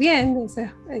ustedes también, o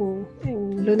sea,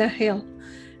 en Luna Hill.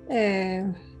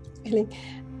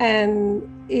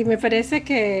 Y me parece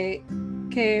que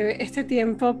este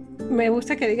tiempo, me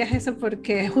gusta que digas eso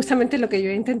porque es justamente lo que yo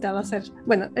he intentado hacer.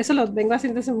 Bueno, eso lo vengo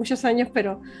haciendo hace muchos años,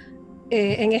 pero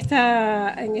en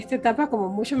esta etapa como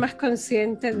mucho más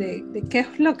consciente de qué es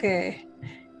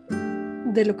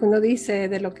de lo que uno dice,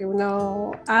 de lo que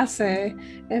uno hace,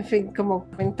 en fin, como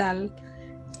mental,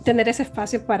 tener ese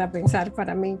espacio para pensar,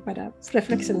 para mí, para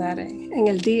reflexionar en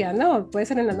el día, ¿no? Puede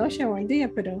ser en la noche o en el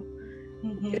día, pero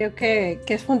creo que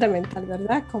es fundamental,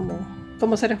 ¿verdad?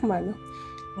 Como seres humanos.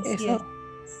 Así Eso es.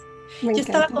 me Yo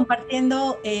estaba encanta.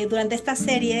 compartiendo durante esta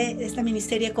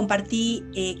miniserie, compartí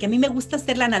que a mí me gusta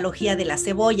hacer la analogía de la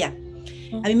cebolla.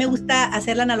 A mí me gusta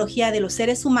hacer la analogía de los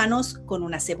seres humanos con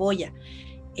una cebolla.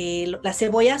 Las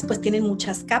cebollas pues tienen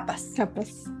muchas capas.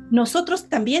 Nosotros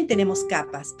también tenemos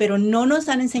capas, pero no nos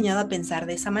han enseñado a pensar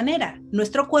de esa manera.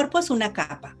 Nuestro cuerpo es una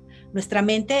capa. Nuestra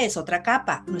mente es otra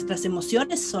capa, nuestras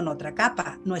emociones son otra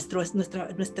capa,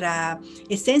 nuestra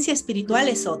esencia espiritual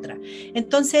es otra.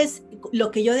 Entonces,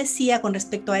 lo que yo decía con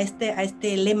respecto a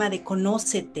este lema de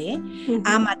conócete,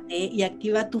 ámate y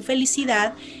activa tu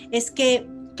felicidad, es que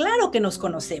claro que nos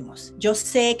conocemos. Yo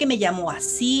sé que me llamo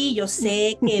así, yo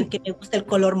sé que me gusta el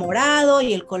color morado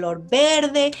y el color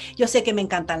verde, yo sé que me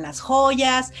encantan las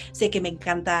joyas, sé que me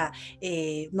encanta,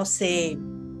 no sé,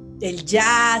 el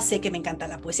jazz, sé que me encanta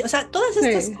la poesía. O sea, todas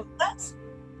estas cosas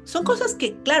son cosas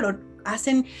que, claro,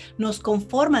 nos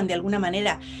conforman de alguna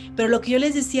manera. Pero lo que yo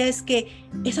les decía es que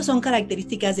esas son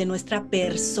características de nuestra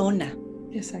persona.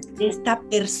 Exacto. Esta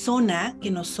persona que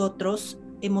nosotros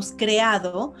hemos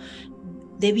creado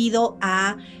debido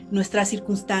a nuestras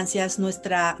circunstancias,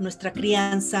 nuestra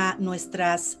crianza,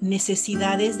 nuestras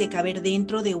necesidades de caber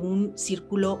dentro de un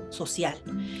círculo social.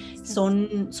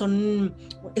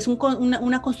 Es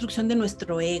una construcción de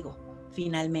nuestro ego,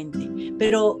 finalmente.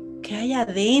 Pero, ¿qué hay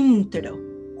adentro?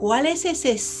 ¿Cuál es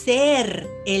ese ser?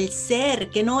 El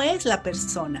ser, que no es la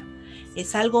persona.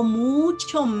 Es algo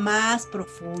mucho más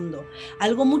profundo,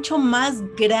 algo mucho más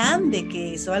grande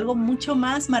que eso, algo mucho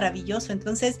más maravilloso.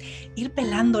 Entonces, ir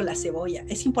pelando la cebolla.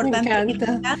 Es importante ir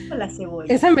pelando la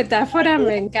cebolla. Esa metáfora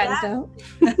me encanta.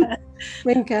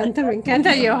 Me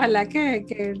encanta y ojalá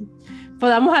que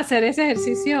podamos hacer ese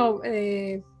ejercicio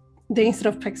de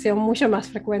introspección mucho más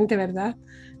frecuente, ¿verdad?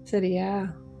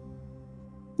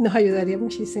 Nos ayudaría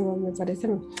muchísimo, me parece.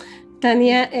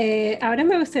 Tania, ahora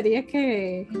me gustaría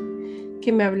que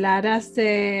me hablaras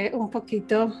de un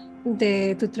poquito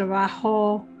de tu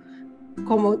trabajo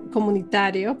como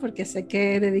comunitario, porque sé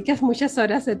que dedicas muchas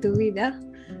horas de tu vida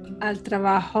al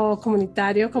trabajo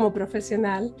comunitario como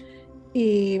profesional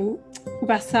y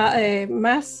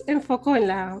más enfoco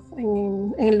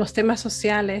en los temas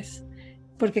sociales,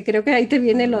 porque creo que ahí te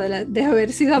viene lo de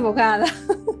haber sido abogada.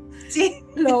 Sí.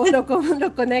 Lo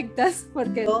conectas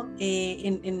porque...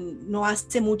 no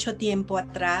hace mucho tiempo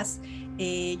atrás,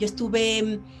 yo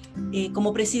estuve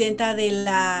como presidenta de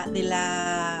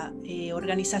la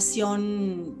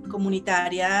organización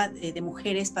comunitaria de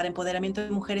mujeres para empoderamiento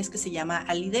de mujeres que se llama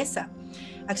ALIDESA,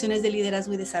 Acciones de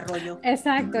Liderazgo y Desarrollo.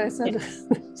 Exacto, eso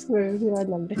se me olvidó el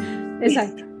nombre.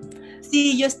 Exacto.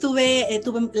 Sí, yo tuve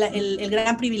el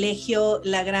gran privilegio,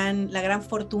 la gran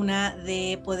fortuna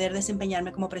de poder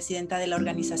desempeñarme como presidenta de la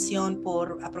organización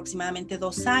por aproximadamente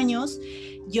 2 años.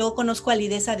 Yo conozco a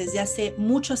Lidesa desde hace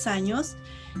muchos años,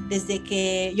 desde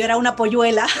que yo era una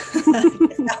polluela,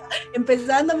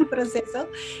 empezando mi proceso.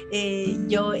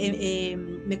 Yo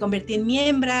me convertí en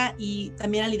miembro y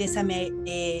también a Lidesa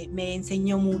me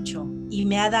enseñó mucho y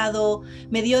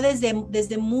me dio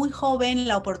desde muy joven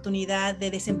la oportunidad de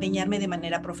desempeñarme de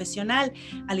manera profesional.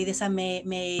 Alidesa me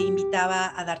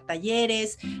invitaba a dar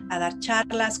talleres, a dar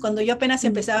charlas, cuando yo apenas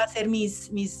empezaba a hacer mis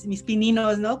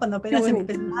pininos, ¿no? Cuando apenas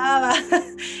empezaba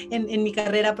en mi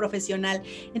carrera profesional.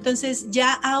 Entonces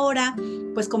ya ahora,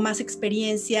 pues con más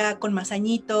experiencia, con más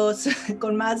añitos,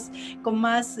 con más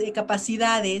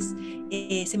capacidades,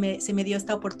 se me dio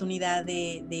esta oportunidad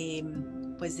de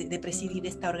presidir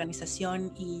esta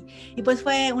organización y pues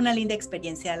fue una linda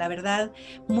experiencia, la verdad,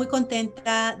 muy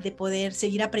contenta de poder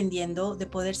seguir aprendiendo, de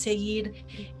poder seguir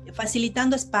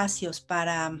facilitando espacios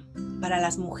para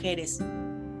las mujeres,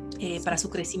 para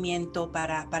su crecimiento,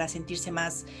 para sentirse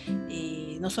más,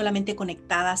 no solamente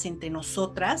conectadas entre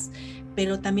nosotras,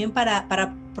 pero también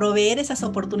para proveer esas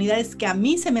oportunidades que a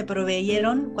mí se me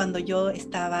proveyeron cuando yo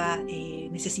estaba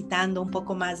necesitando un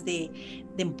poco más de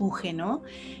empuje, ¿no?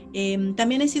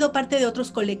 También he sido parte de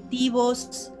otros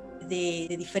colectivos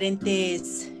de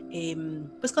diferentes,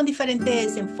 pues con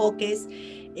diferentes enfoques.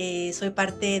 Soy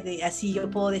parte de, así yo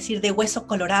puedo decir, de Hueso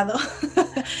Colorado.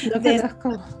 No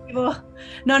conozco.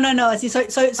 No, así soy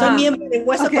miembro de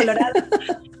Hueso Colorado,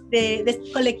 de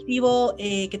este colectivo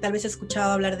que tal vez he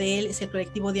escuchado hablar de él, es el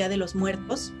colectivo Día de los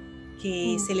Muertos,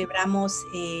 que celebramos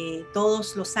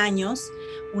todos los años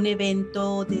un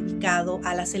evento dedicado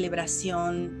a la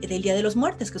celebración del Día de los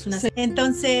Muertos, que es una... Sí.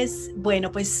 Entonces,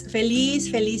 bueno, pues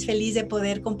feliz de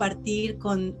poder compartir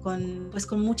con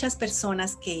muchas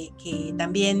personas que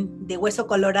también de Hueso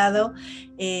Colorado,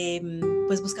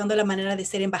 pues buscando la manera de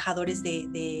ser embajadores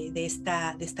de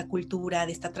esta cultura,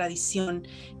 de esta tradición,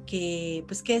 que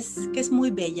es muy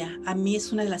bella. A mí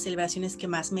es una de las celebraciones que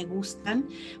más me gustan,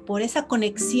 por esa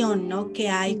conexión, ¿no?, que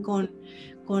hay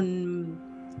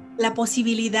con la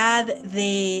posibilidad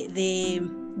de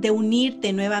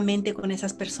unirte nuevamente con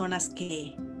esas personas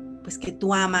que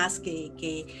tú amas,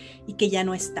 y que ya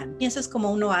no están. Y eso es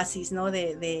como un oasis, ¿no?,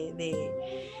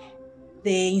 de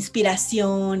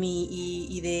inspiración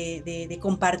y de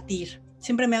compartir.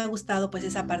 Siempre me ha gustado pues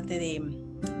esa parte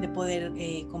de poder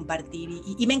compartir,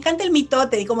 y me encanta el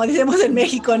mitote, como decimos en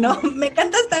México, ¿no? Me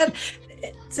encanta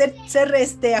ser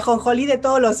ajonjolí de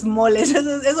todos los moles.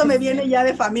 Eso me viene ya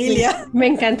de familia. Sí, me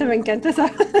encanta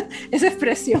esa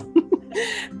expresión.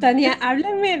 Tania,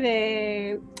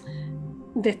 háblame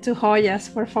de tus joyas,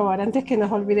 por favor, antes que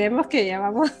nos olvidemos que ya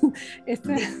vamos.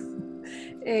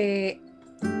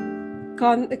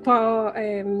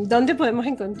 ¿Dónde podemos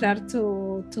encontrar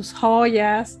tus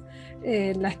joyas,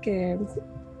 las que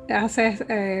haces?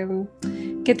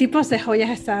 ¿Qué tipos de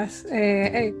joyas estás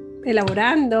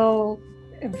elaborando?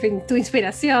 En fin, tu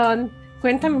inspiración.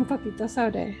 Cuéntame un poquito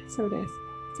sobre eso,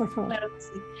 por favor. Claro que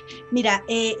sí. Mira,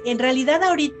 en realidad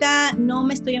ahorita no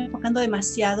me estoy enfocando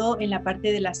demasiado en la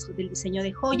parte del diseño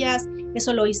de joyas.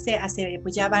 Eso lo hice hace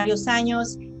pues ya varios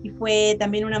años, y fue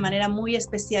también una manera muy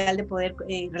especial de poder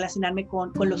relacionarme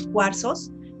con los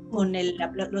cuarzos, con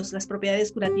las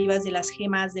propiedades curativas de las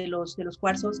gemas de los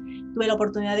cuarzos. Tuve la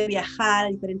oportunidad de viajar a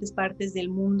diferentes partes del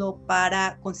mundo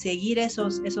para conseguir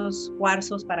esos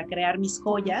cuarzos para crear mis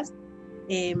joyas.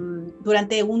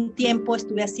 Durante un tiempo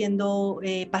estuve haciendo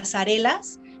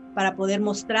pasarelas para poder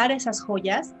mostrar esas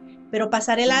joyas, pero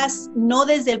pasarelas no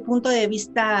desde el punto de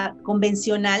vista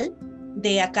convencional,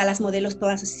 de acá las modelos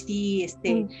todas así,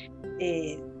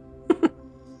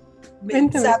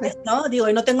 ¿sabes? ¿No? Digo,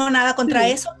 y no tengo nada contra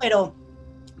eso, pero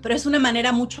es una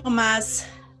manera mucho más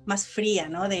fría,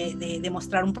 ¿no?, de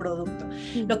mostrar un producto.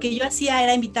 Lo que yo hacía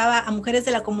era invitaba a mujeres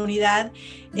de la comunidad,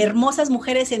 hermosas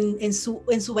mujeres en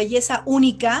su belleza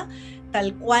única,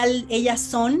 tal cual ellas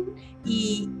son,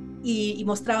 y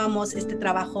mostrábamos este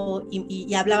trabajo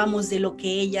y hablábamos de lo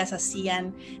que ellas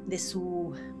hacían, de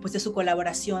su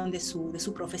colaboración, de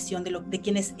su profesión, de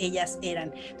quienes ellas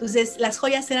eran. Entonces las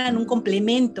joyas eran un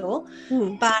complemento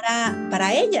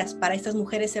para ellas, para estas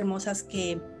mujeres hermosas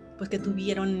que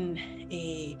tuvieron,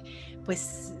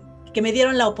 que me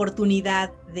dieron la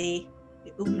oportunidad de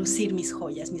lucir mis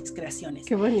joyas, mis creaciones.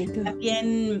 Qué bonito.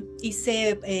 También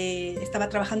estaba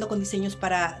trabajando con diseños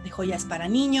de joyas para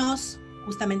niños,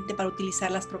 justamente para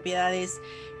utilizar las propiedades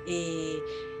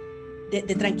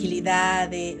de tranquilidad,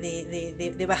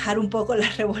 de bajar un poco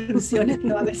las revoluciones,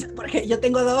 ¿no? A veces, porque yo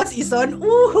tengo dos y son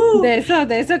De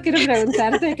eso quiero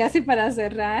preguntarte, casi para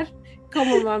cerrar,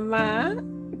 como mamá,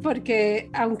 porque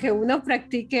aunque uno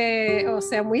practique o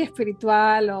sea muy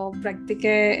espiritual o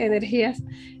practique energías,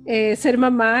 ser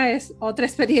mamá es otra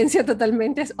experiencia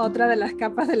totalmente, es otra de las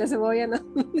capas de la cebolla, ¿no?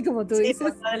 Como tú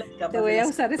dices, te voy a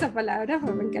usar esa palabra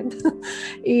porque me encanta.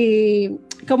 Y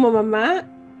como mamá,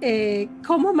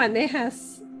 ¿cómo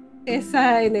manejas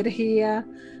esa energía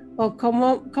o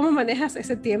cómo manejas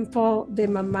ese tiempo de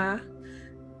mamá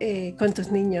con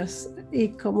tus niños y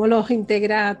cómo los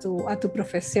integra a tu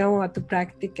profesión o a tu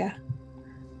práctica?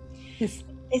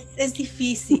 Es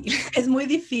difícil, es muy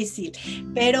difícil,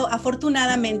 pero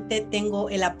afortunadamente tengo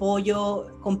el apoyo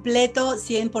completo,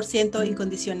 100%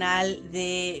 incondicional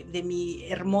de mi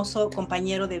hermoso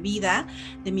compañero de vida,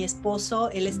 de mi esposo.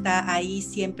 Él está ahí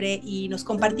siempre y nos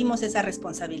compartimos esa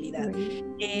responsabilidad.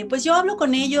 Pues yo hablo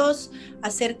con ellos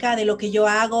acerca de lo que yo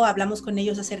hago, hablamos con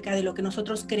ellos acerca de lo que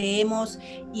nosotros creemos,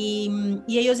 y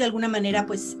ellos de alguna manera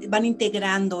pues van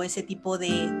integrando ese tipo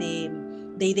de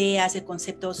ideas, de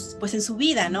conceptos, pues en su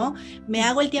vida, ¿no? ¿Me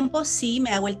hago el tiempo? Sí,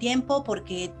 me hago el tiempo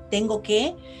porque tengo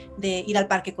de ir al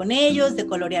parque con ellos, de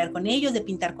colorear con ellos, de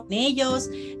pintar con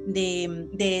ellos,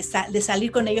 de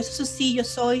salir con ellos. Eso sí, yo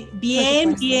soy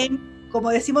bien como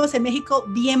decimos en México,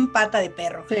 bien pata de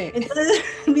perro. Sí. Entonces,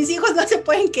 mis hijos no se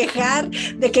pueden quejar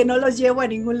de que no los llevo a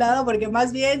ningún lado, porque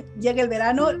más bien llega el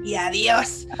verano y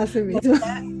adiós. Así mismo.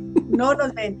 No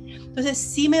nos ven. Entonces,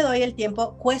 sí me doy el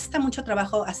tiempo. Cuesta mucho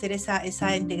trabajo hacer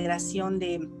esa integración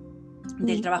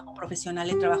del trabajo profesional,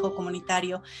 el trabajo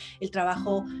comunitario, el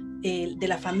trabajo de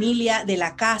la familia, de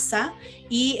la casa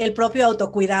y el propio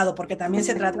autocuidado, porque también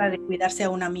se trata de cuidarse a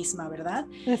una misma, ¿verdad?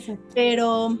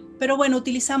 Pero bueno,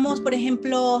 utilizamos, por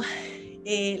ejemplo,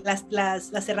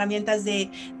 las herramientas de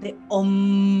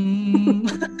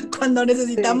cuando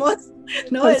necesitamos,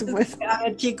 ¿no? Por supuesto. A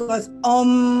ver, chicos,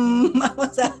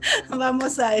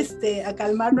 vamos a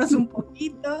calmarnos un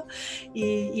poquito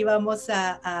y vamos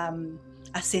a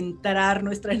centrar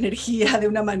nuestra energía de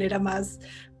una manera más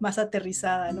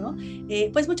aterrizada, ¿no?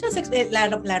 Pues la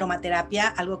aromaterapia,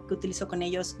 algo que utilizo con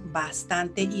ellos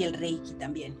bastante, y el Reiki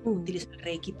también. Utilizo el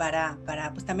Reiki para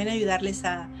pues también ayudarles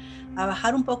a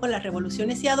bajar un poco las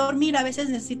revoluciones y a dormir. A veces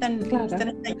necesitan esta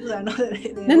ayuda, ¿no?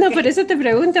 No, por eso te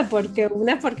pregunto,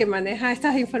 porque maneja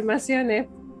estas informaciones,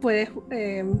 puedes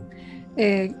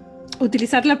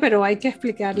utilizarla, pero hay que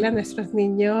explicarle a nuestros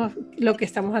niños lo que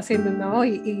estamos haciendo, ¿no?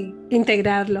 Y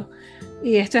integrarlo.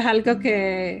 Y esto es algo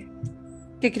que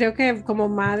creo que como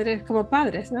madres, como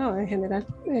padres, ¿no? En general,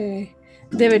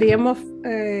 deberíamos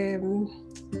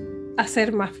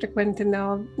hacer más frecuente,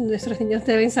 ¿no? Nuestros niños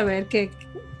deben saber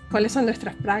cuáles son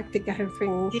nuestras prácticas, en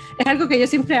fin. Sí. Es algo que yo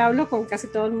siempre hablo con casi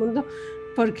todo el mundo,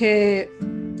 porque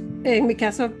en mi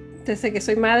caso, desde que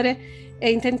soy madre,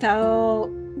 he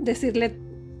intentado decirle,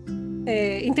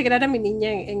 integrar a mi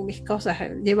niña en mis cosas,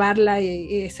 llevarla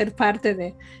y ser parte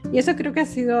de. Y eso creo que ha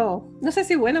sido, no sé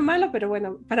si bueno o malo, pero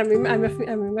bueno, para mí, a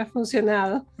mí me ha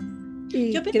funcionado.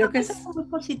 Y yo pienso que es muy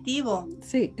positivo.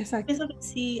 Sí, exacto. Pienso que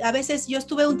sí. A veces yo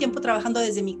estuve un tiempo trabajando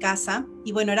desde mi casa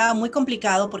y bueno, era muy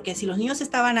complicado porque si los niños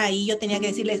estaban ahí, yo tenía que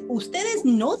decirles, ustedes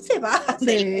no se bajan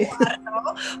del cuarto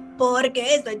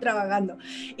porque estoy trabajando.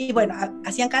 Y bueno,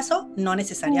 ¿hacían caso? No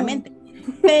necesariamente.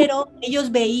 Pero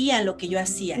ellos veían lo que yo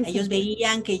hacía, ellos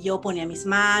veían que yo ponía mis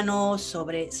manos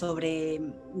sobre,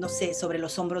 no sé, sobre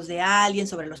los hombros de alguien,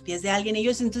 sobre los pies de alguien.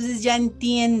 Ellos entonces ya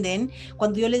entienden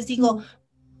cuando yo les digo,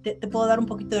 ¿te puedo dar un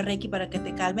poquito de Reiki para que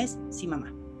te calmes? Sí,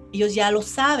 mamá. Ellos ya lo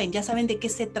saben, ya saben de qué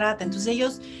se trata. Entonces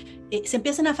ellos se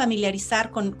empiezan a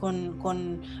familiarizar con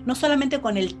no solamente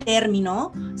con el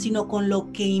término, sino con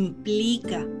lo que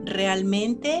implica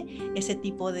realmente ese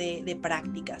tipo de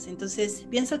prácticas. Entonces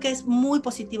pienso que es muy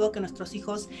positivo que nuestros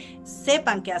hijos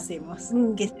sepan qué hacemos,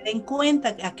 que se den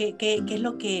cuenta a qué es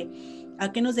lo que,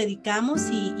 a qué nos dedicamos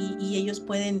y ellos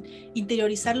pueden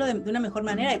interiorizarlo de una mejor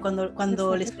manera. Y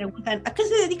cuando les preguntan, ¿a qué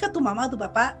se dedica tu mamá o tu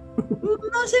papá?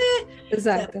 No sé.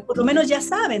 Exacto. Por lo menos ya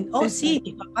saben, sí,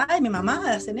 mi papá y mi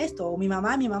mamá hacen esto, o mi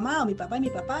mamá, o mi papá y mi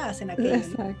papá hacen aquello.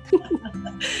 Exacto.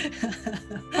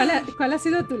 ¿Cuál ha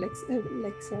sido tu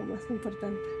lección más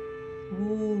importante?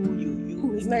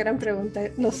 Es una gran pregunta,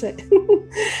 no sé.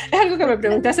 Es algo que me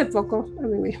pregunté hace poco a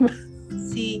mí misma.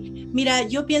 Sí, mira,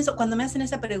 yo pienso, cuando me hacen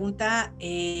esa pregunta,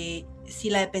 sí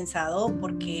la he pensado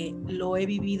porque lo he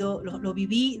vivido, lo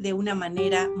viví de una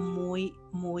manera muy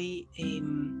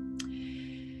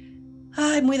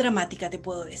dramática, te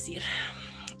puedo decir.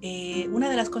 Una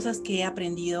de las cosas que he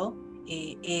aprendido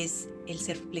es el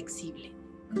ser flexible,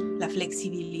 la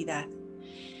flexibilidad.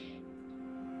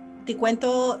 Te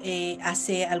cuento,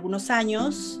 hace algunos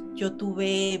años yo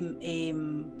tuve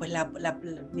pues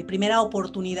mi primera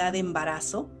oportunidad de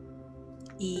embarazo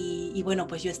y bueno,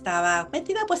 pues yo estaba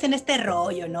metida pues en este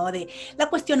rollo, ¿no? De la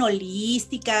cuestión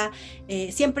holística,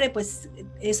 siempre pues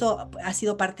eso ha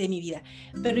sido parte de mi vida,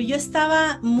 pero yo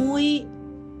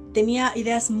tenía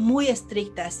ideas muy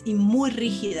estrictas y muy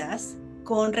rígidas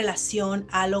con relación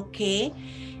a lo que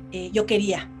yo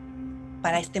quería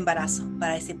para este embarazo,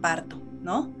 para ese parto,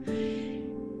 ¿no?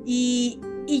 Y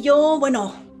yo,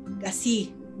 bueno,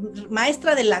 así,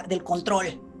 maestra del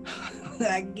control.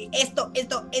 Esto,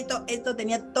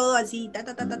 tenía todo así,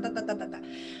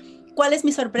 ¿Cuál es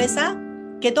mi sorpresa?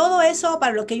 Que todo eso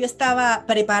para lo que yo estaba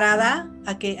preparada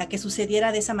a que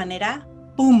sucediera de esa manera,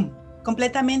 ¡pum!,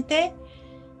 completamente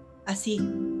así,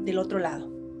 del otro lado.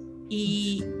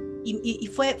 Y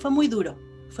fue muy duro,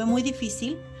 fue muy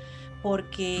difícil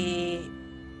porque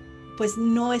pues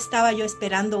no estaba yo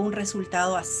esperando un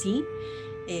resultado así.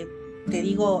 Te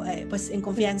digo, pues en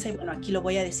confianza, y bueno, aquí lo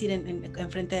voy a decir en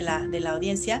frente de la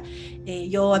audiencia,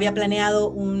 yo había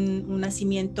planeado un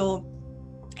nacimiento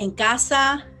en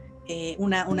casa,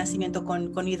 un nacimiento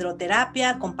con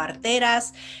hidroterapia, con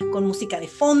parteras, con música de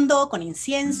fondo, con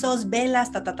inciensos,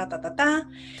 velas,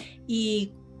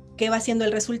 y ¿qué va siendo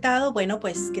el resultado? Bueno,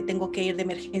 pues que tengo que ir de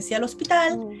emergencia al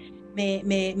hospital,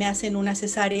 me hacen una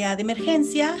cesárea de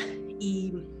emergencia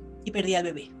y perdí al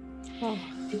bebé. Oh.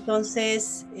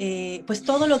 Entonces, pues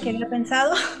todo lo que había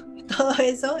pensado, todo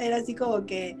eso era así como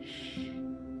que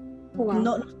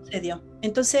no sucedió.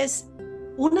 Entonces,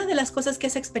 una de las cosas que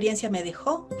esa experiencia me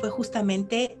dejó fue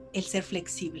justamente el ser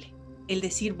flexible, el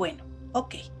decir, bueno,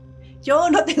 ok, yo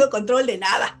no tengo control de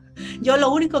nada. Yo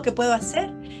lo único que puedo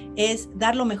hacer es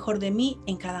dar lo mejor de mí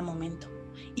en cada momento.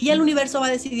 Y el universo va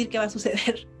a decidir qué va a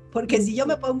suceder. Porque si yo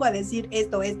me pongo a decir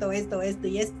esto y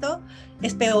esto,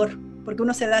 es peor. Porque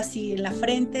uno se da así en la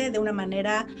frente de una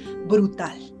manera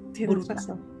brutal.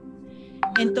 Brutal.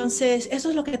 Entonces, eso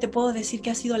es lo que te puedo decir que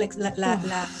ha sido la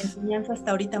enseñanza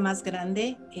hasta ahorita más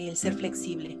grande, el ser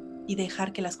flexible y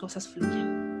dejar que las cosas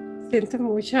fluyan. Siento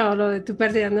mucho lo de tu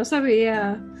pérdida. No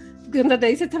sabía. Cuando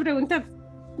te hice esta pregunta,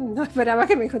 no esperaba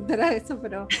que me contaras eso,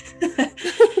 pero...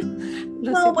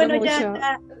 No, bueno,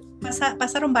 ya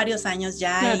pasaron varios años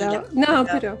ya. Claro. No,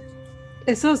 pero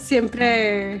eso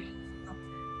siempre...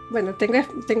 Bueno,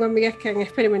 tengo amigas que han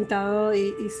experimentado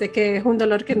y sé que es un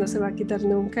dolor que no se va a quitar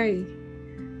nunca y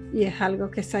es algo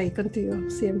que está ahí contigo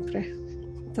siempre.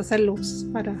 Entonces, luz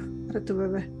para tu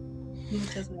bebé.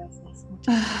 Muchas gracias.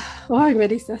 Ay, me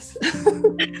erizas.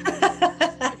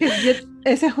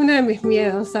 Ese es uno de mis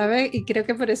miedos, ¿sabes? Y creo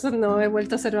que por eso no he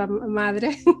vuelto a ser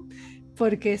madre,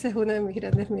 porque ese es uno de mis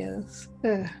grandes miedos.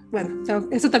 Bueno,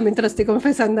 eso también te lo estoy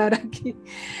confesando ahora aquí.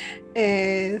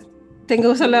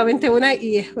 Tengo solamente una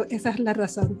y esa es la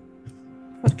razón.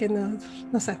 Porque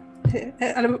no sé.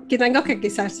 Que tengo que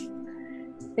quizás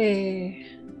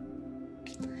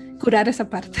curar esa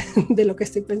parte de lo que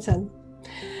estoy pensando.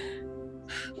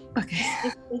 Okay.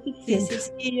 Es difícil,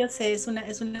 sí, yo sé,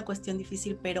 es una cuestión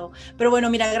difícil, pero bueno,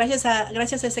 mira, gracias a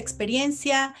esa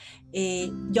experiencia,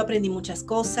 yo aprendí muchas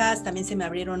cosas, también se me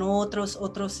abrieron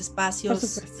otros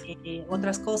espacios,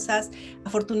 otras cosas.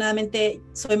 Afortunadamente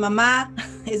soy mamá,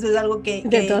 eso es algo que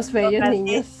de dos bellos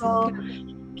niños.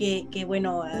 Que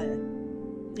bueno,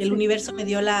 el universo me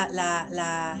dio el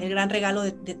gran regalo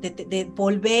de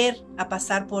volver a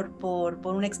pasar por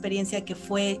una experiencia que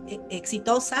fue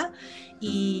exitosa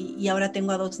y ahora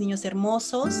tengo a 2 niños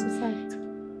hermosos. Exacto.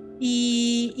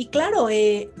 Y claro,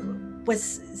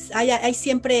 pues hay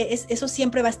siempre, eso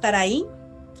siempre va a estar ahí.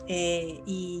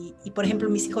 Y por ejemplo,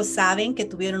 mis hijos saben que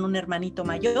tuvieron un hermanito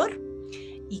mayor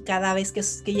y cada vez que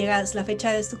llega la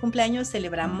fecha de su cumpleaños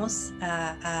celebramos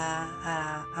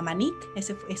a Manik,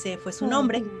 ese fue su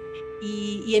nombre,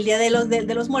 y el día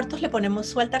de los muertos le ponemos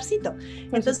su altarcito.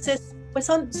 Entonces, pues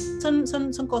son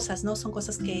cosas, ¿no? Son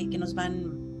cosas que nos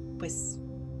van, pues,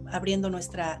 abriendo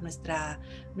nuestra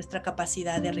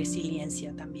capacidad de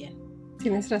resiliencia también.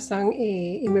 Tienes razón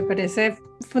y me parece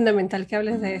fundamental que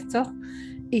hables de esto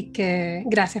y que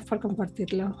gracias por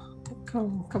compartirlo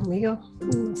conmigo,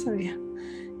 no sabía.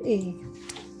 Y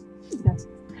gracias.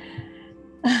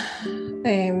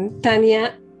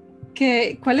 Tania,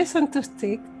 ¿cuáles son tus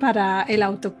tips para el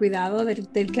autocuidado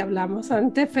del que hablamos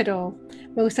antes? Pero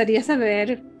me gustaría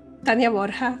saber, Tania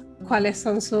Borja, cuáles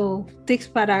son sus tips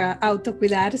para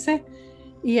autocuidarse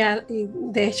y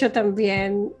de hecho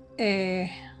también qué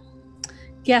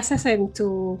haces en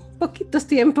tus poquitos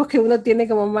tiempos que uno tiene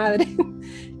como madre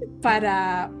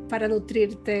para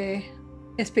nutrirte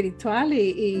espiritual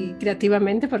y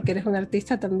creativamente, porque eres un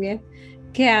artista también.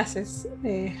 ¿Qué haces?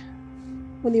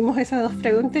 Unimos esas dos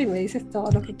preguntas y me dices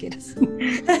todo lo que quieras.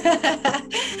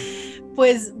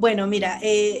 Pues bueno, mira,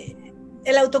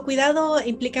 el autocuidado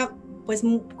implica, pues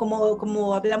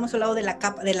como hablamos al lado de la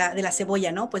capa, de la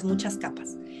cebolla, ¿no? Pues muchas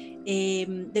capas.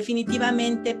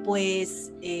 Definitivamente,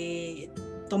 pues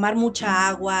tomar mucha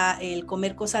agua, el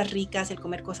comer cosas ricas, el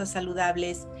comer cosas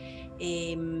saludables,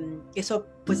 eso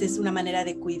pues es una manera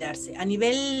de cuidarse. A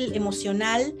nivel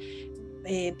emocional,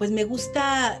 pues me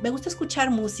gusta escuchar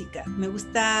música, me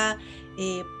gusta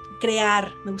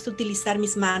crear, me gusta utilizar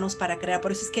mis manos para crear.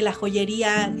 Por eso es que la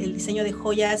joyería, el diseño de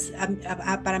joyas,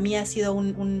 para mí ha sido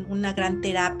una gran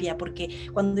terapia, porque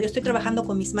cuando yo estoy trabajando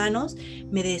con mis manos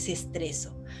me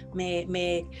desestreso,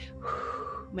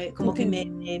 como que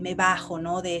me bajo,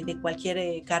 ¿no? de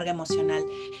cualquier carga emocional.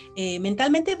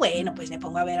 Mentalmente, bueno, pues me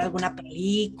pongo a ver alguna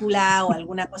película o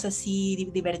alguna cosa así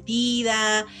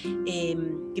divertida,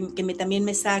 que también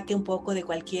me saque un poco de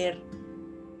cualquier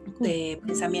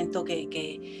pensamiento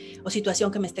o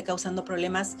situación que me esté causando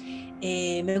problemas.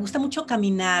 Me gusta mucho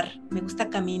caminar,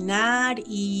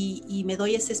 y me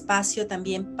doy ese espacio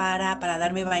también para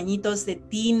darme bañitos de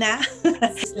tina,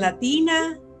 la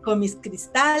tina, con mis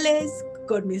cristales,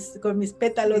 con mis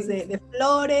pétalos de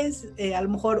flores, a lo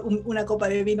mejor una copa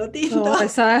de vino tinto,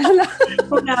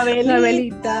 una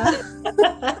velita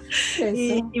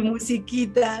y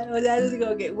musiquita. O sea, es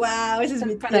como que, wow, ese es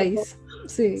mi paraíso.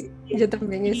 Sí, yo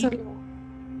también, eso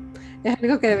es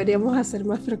algo que deberíamos hacer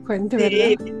más frecuente, ¿verdad?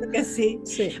 Sí, pienso que sí.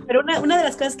 Pero una de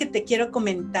las cosas que te quiero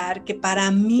comentar, que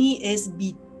para mí es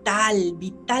vital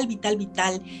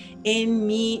en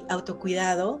mi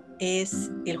autocuidado,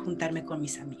 es el juntarme con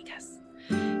mis amigas.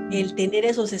 El tener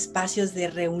esos espacios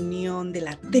de reunión de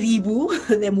la tribu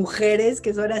de mujeres,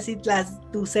 que son así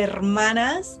tus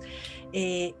hermanas,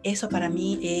 eso para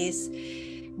mí es...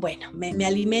 Bueno, me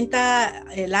alimenta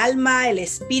el alma, el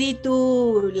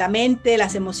espíritu, la mente,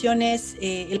 las emociones,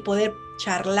 el poder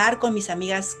charlar con mis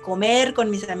amigas, comer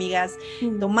con mis amigas,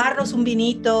 tomarnos un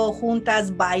vinito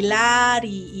juntas, bailar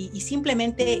y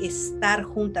simplemente estar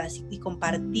juntas y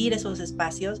compartir esos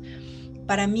espacios.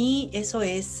 Para mí eso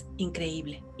es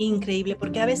increíble,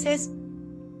 porque a veces,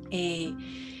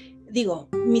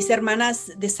 mis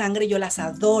hermanas de sangre yo las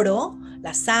adoro,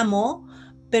 las amo,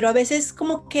 pero a veces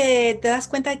como que te das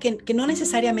cuenta de que no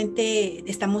necesariamente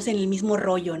estamos en el mismo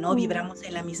rollo, ¿no? Vibramos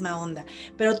en la misma onda.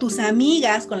 Pero tus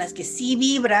amigas con las que sí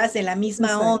vibras en la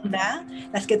misma onda,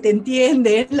 las que te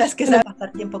entienden, las que saben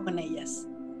pasar tiempo con ellas.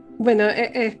 Bueno,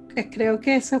 creo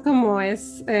que eso como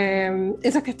es,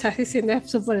 eso que estás diciendo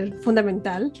es súper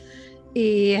fundamental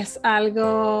y es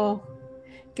algo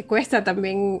que cuesta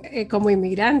también como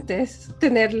inmigrantes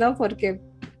tenerlo porque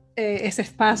ese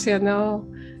espacio, ¿no?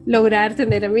 Lograr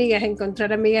tener amigas,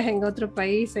 encontrar amigas en otro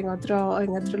país, en otro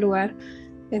lugar.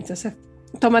 Entonces,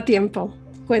 toma tiempo.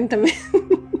 Cuéntame.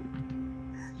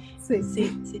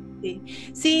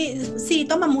 Sí,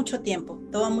 toma mucho tiempo,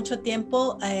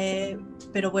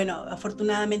 pero bueno,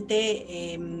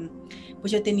 afortunadamente,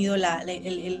 pues yo he tenido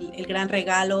el gran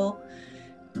regalo,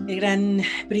 el gran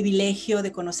privilegio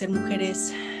de conocer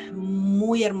mujeres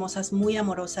muy hermosas, muy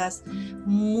amorosas,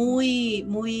 muy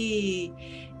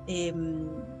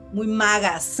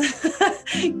magas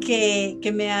que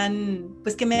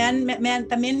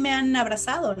también me han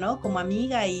abrazado, ¿no? Como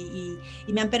amiga y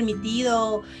me han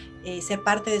permitido ser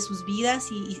parte de sus vidas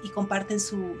y comparten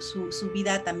su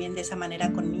vida también de esa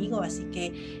manera conmigo. Así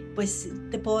que pues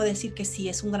te puedo decir que sí,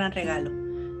 es un gran regalo.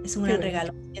 Es un gran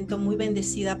regalo. Me siento muy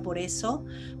bendecida por eso,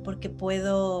 porque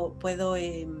puedo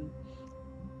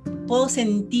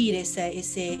sentir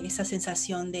esa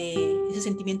sensación ese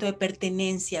sentimiento de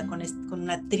pertenencia con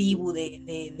una tribu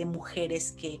de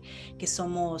mujeres que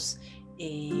somos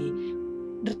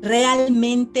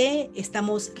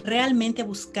estamos realmente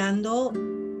buscando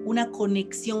una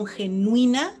conexión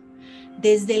genuina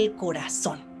desde el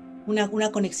corazón.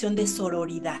 Una conexión de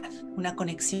sororidad, una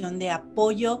conexión de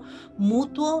apoyo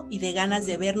mutuo y de ganas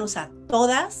de vernos a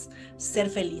todas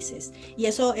ser felices. Y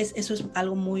eso es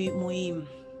algo muy, muy,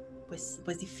 pues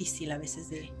difícil a veces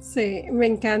de... Sí, me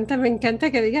encanta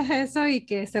que digas eso y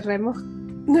que cerremos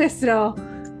nuestro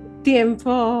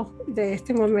tiempo de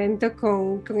este momento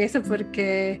con eso,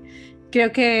 porque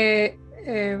creo que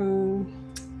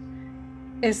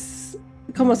es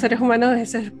como seres humanos,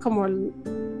 ese es como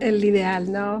el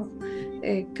ideal, ¿no?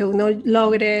 Que uno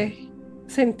logre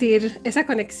sentir esa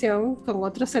conexión con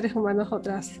otros seres humanos,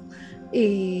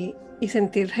 y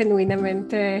sentir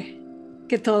genuinamente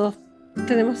que todos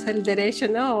tenemos el derecho,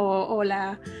 ¿no? O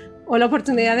la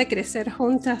oportunidad de crecer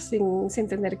juntas sin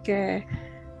tener que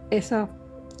eso,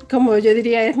 como yo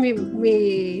diría, es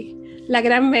la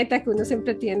gran meta que uno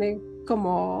siempre tiene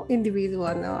como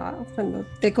individuo, ¿no? Cuando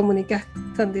te comunicas,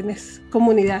 cuando tienes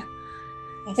comunidad.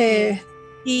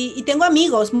 Y tengo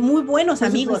amigos, muy buenos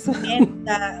amigos también,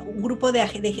 un grupo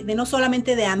de no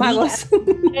solamente de amigas,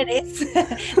 mujeres,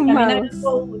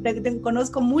 también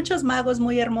conozco muchos magos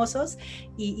muy hermosos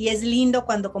y es lindo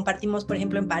cuando compartimos, por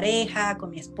ejemplo, en pareja,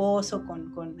 con mi esposo,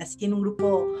 así en un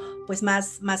grupo pues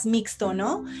más mixto,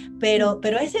 ¿no? Pero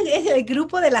ese es el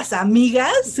grupo de las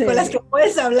amigas con las que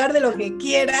puedes hablar de lo que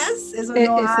quieras, eso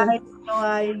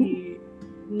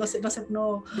no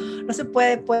se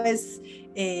puede, pues,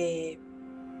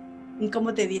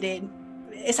 ¿cómo te diré?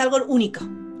 Es algo único.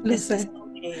 Es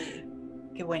algo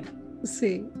que bueno.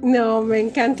 Sí, no, me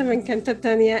encanta,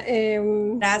 Tania.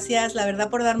 Gracias, la verdad,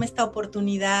 por darme esta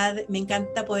oportunidad. Me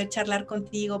encanta poder charlar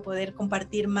contigo, poder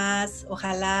compartir más.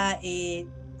 Ojalá en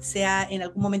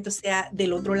algún momento sea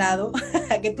del otro lado,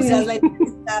 que tú seas la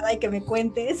entrevistada y que me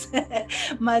cuentes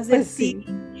más de ti.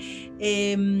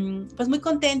 Pues muy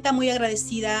contenta, muy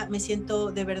agradecida, me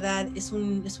siento de verdad, es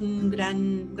un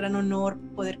gran honor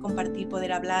poder compartir,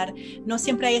 poder hablar. No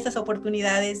siempre hay esas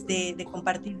oportunidades de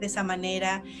compartir de esa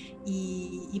manera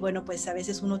y bueno, pues a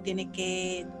veces uno tiene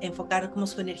que enfocar como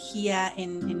su energía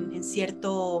en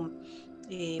cierto,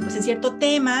 pues en cierto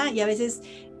tema y a veces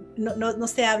no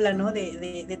se habla, ¿no?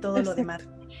 de todo Exacto. lo demás.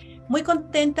 Muy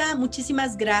contenta,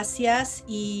 muchísimas gracias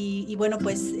y bueno,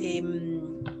 pues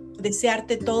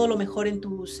desearte todo lo mejor en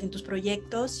tus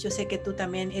proyectos. Yo sé que tú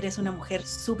también eres una mujer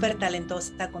súper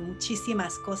talentosa, con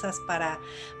muchísimas cosas para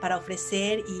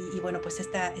ofrecer y bueno, pues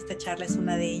esta charla es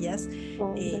una de ellas.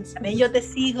 También yo te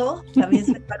sigo, también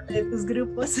soy parte de tus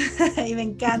grupos y me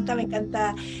encanta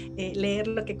leer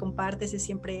lo que compartes, es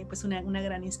siempre pues una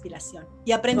gran inspiración.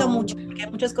 Y aprendo mucho, porque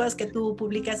hay muchas cosas que tú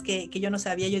publicas que yo no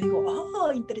sabía, yo digo,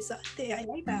 oh, interesante, I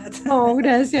like that. Oh,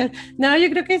 gracias. No,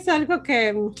 yo creo que es algo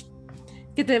que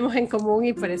tenemos en común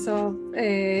y por eso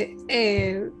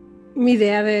mi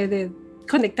idea de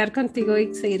conectar contigo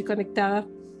y seguir conectada.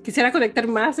 Quisiera conectar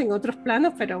más en otros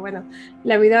planos, pero bueno,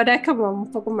 la vida ahora es como un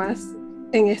poco más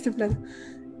en este plano.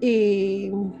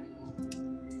 Y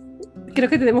creo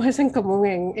que tenemos eso en común,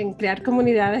 en crear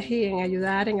comunidades y en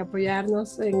ayudar, en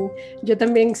apoyarnos. Yo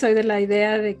también soy de la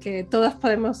idea de que todos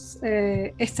podemos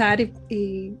estar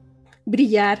y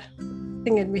brillar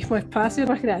en el mismo espacio.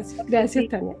 Muchas gracias. Gracias, sí.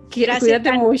 Tania. Gracias, cuídate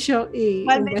Tania. mucho y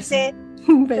igualmente,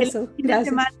 un beso. Feliz fin de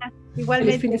semana.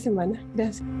 Igualmente. Feliz fin de semana.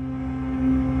 Gracias.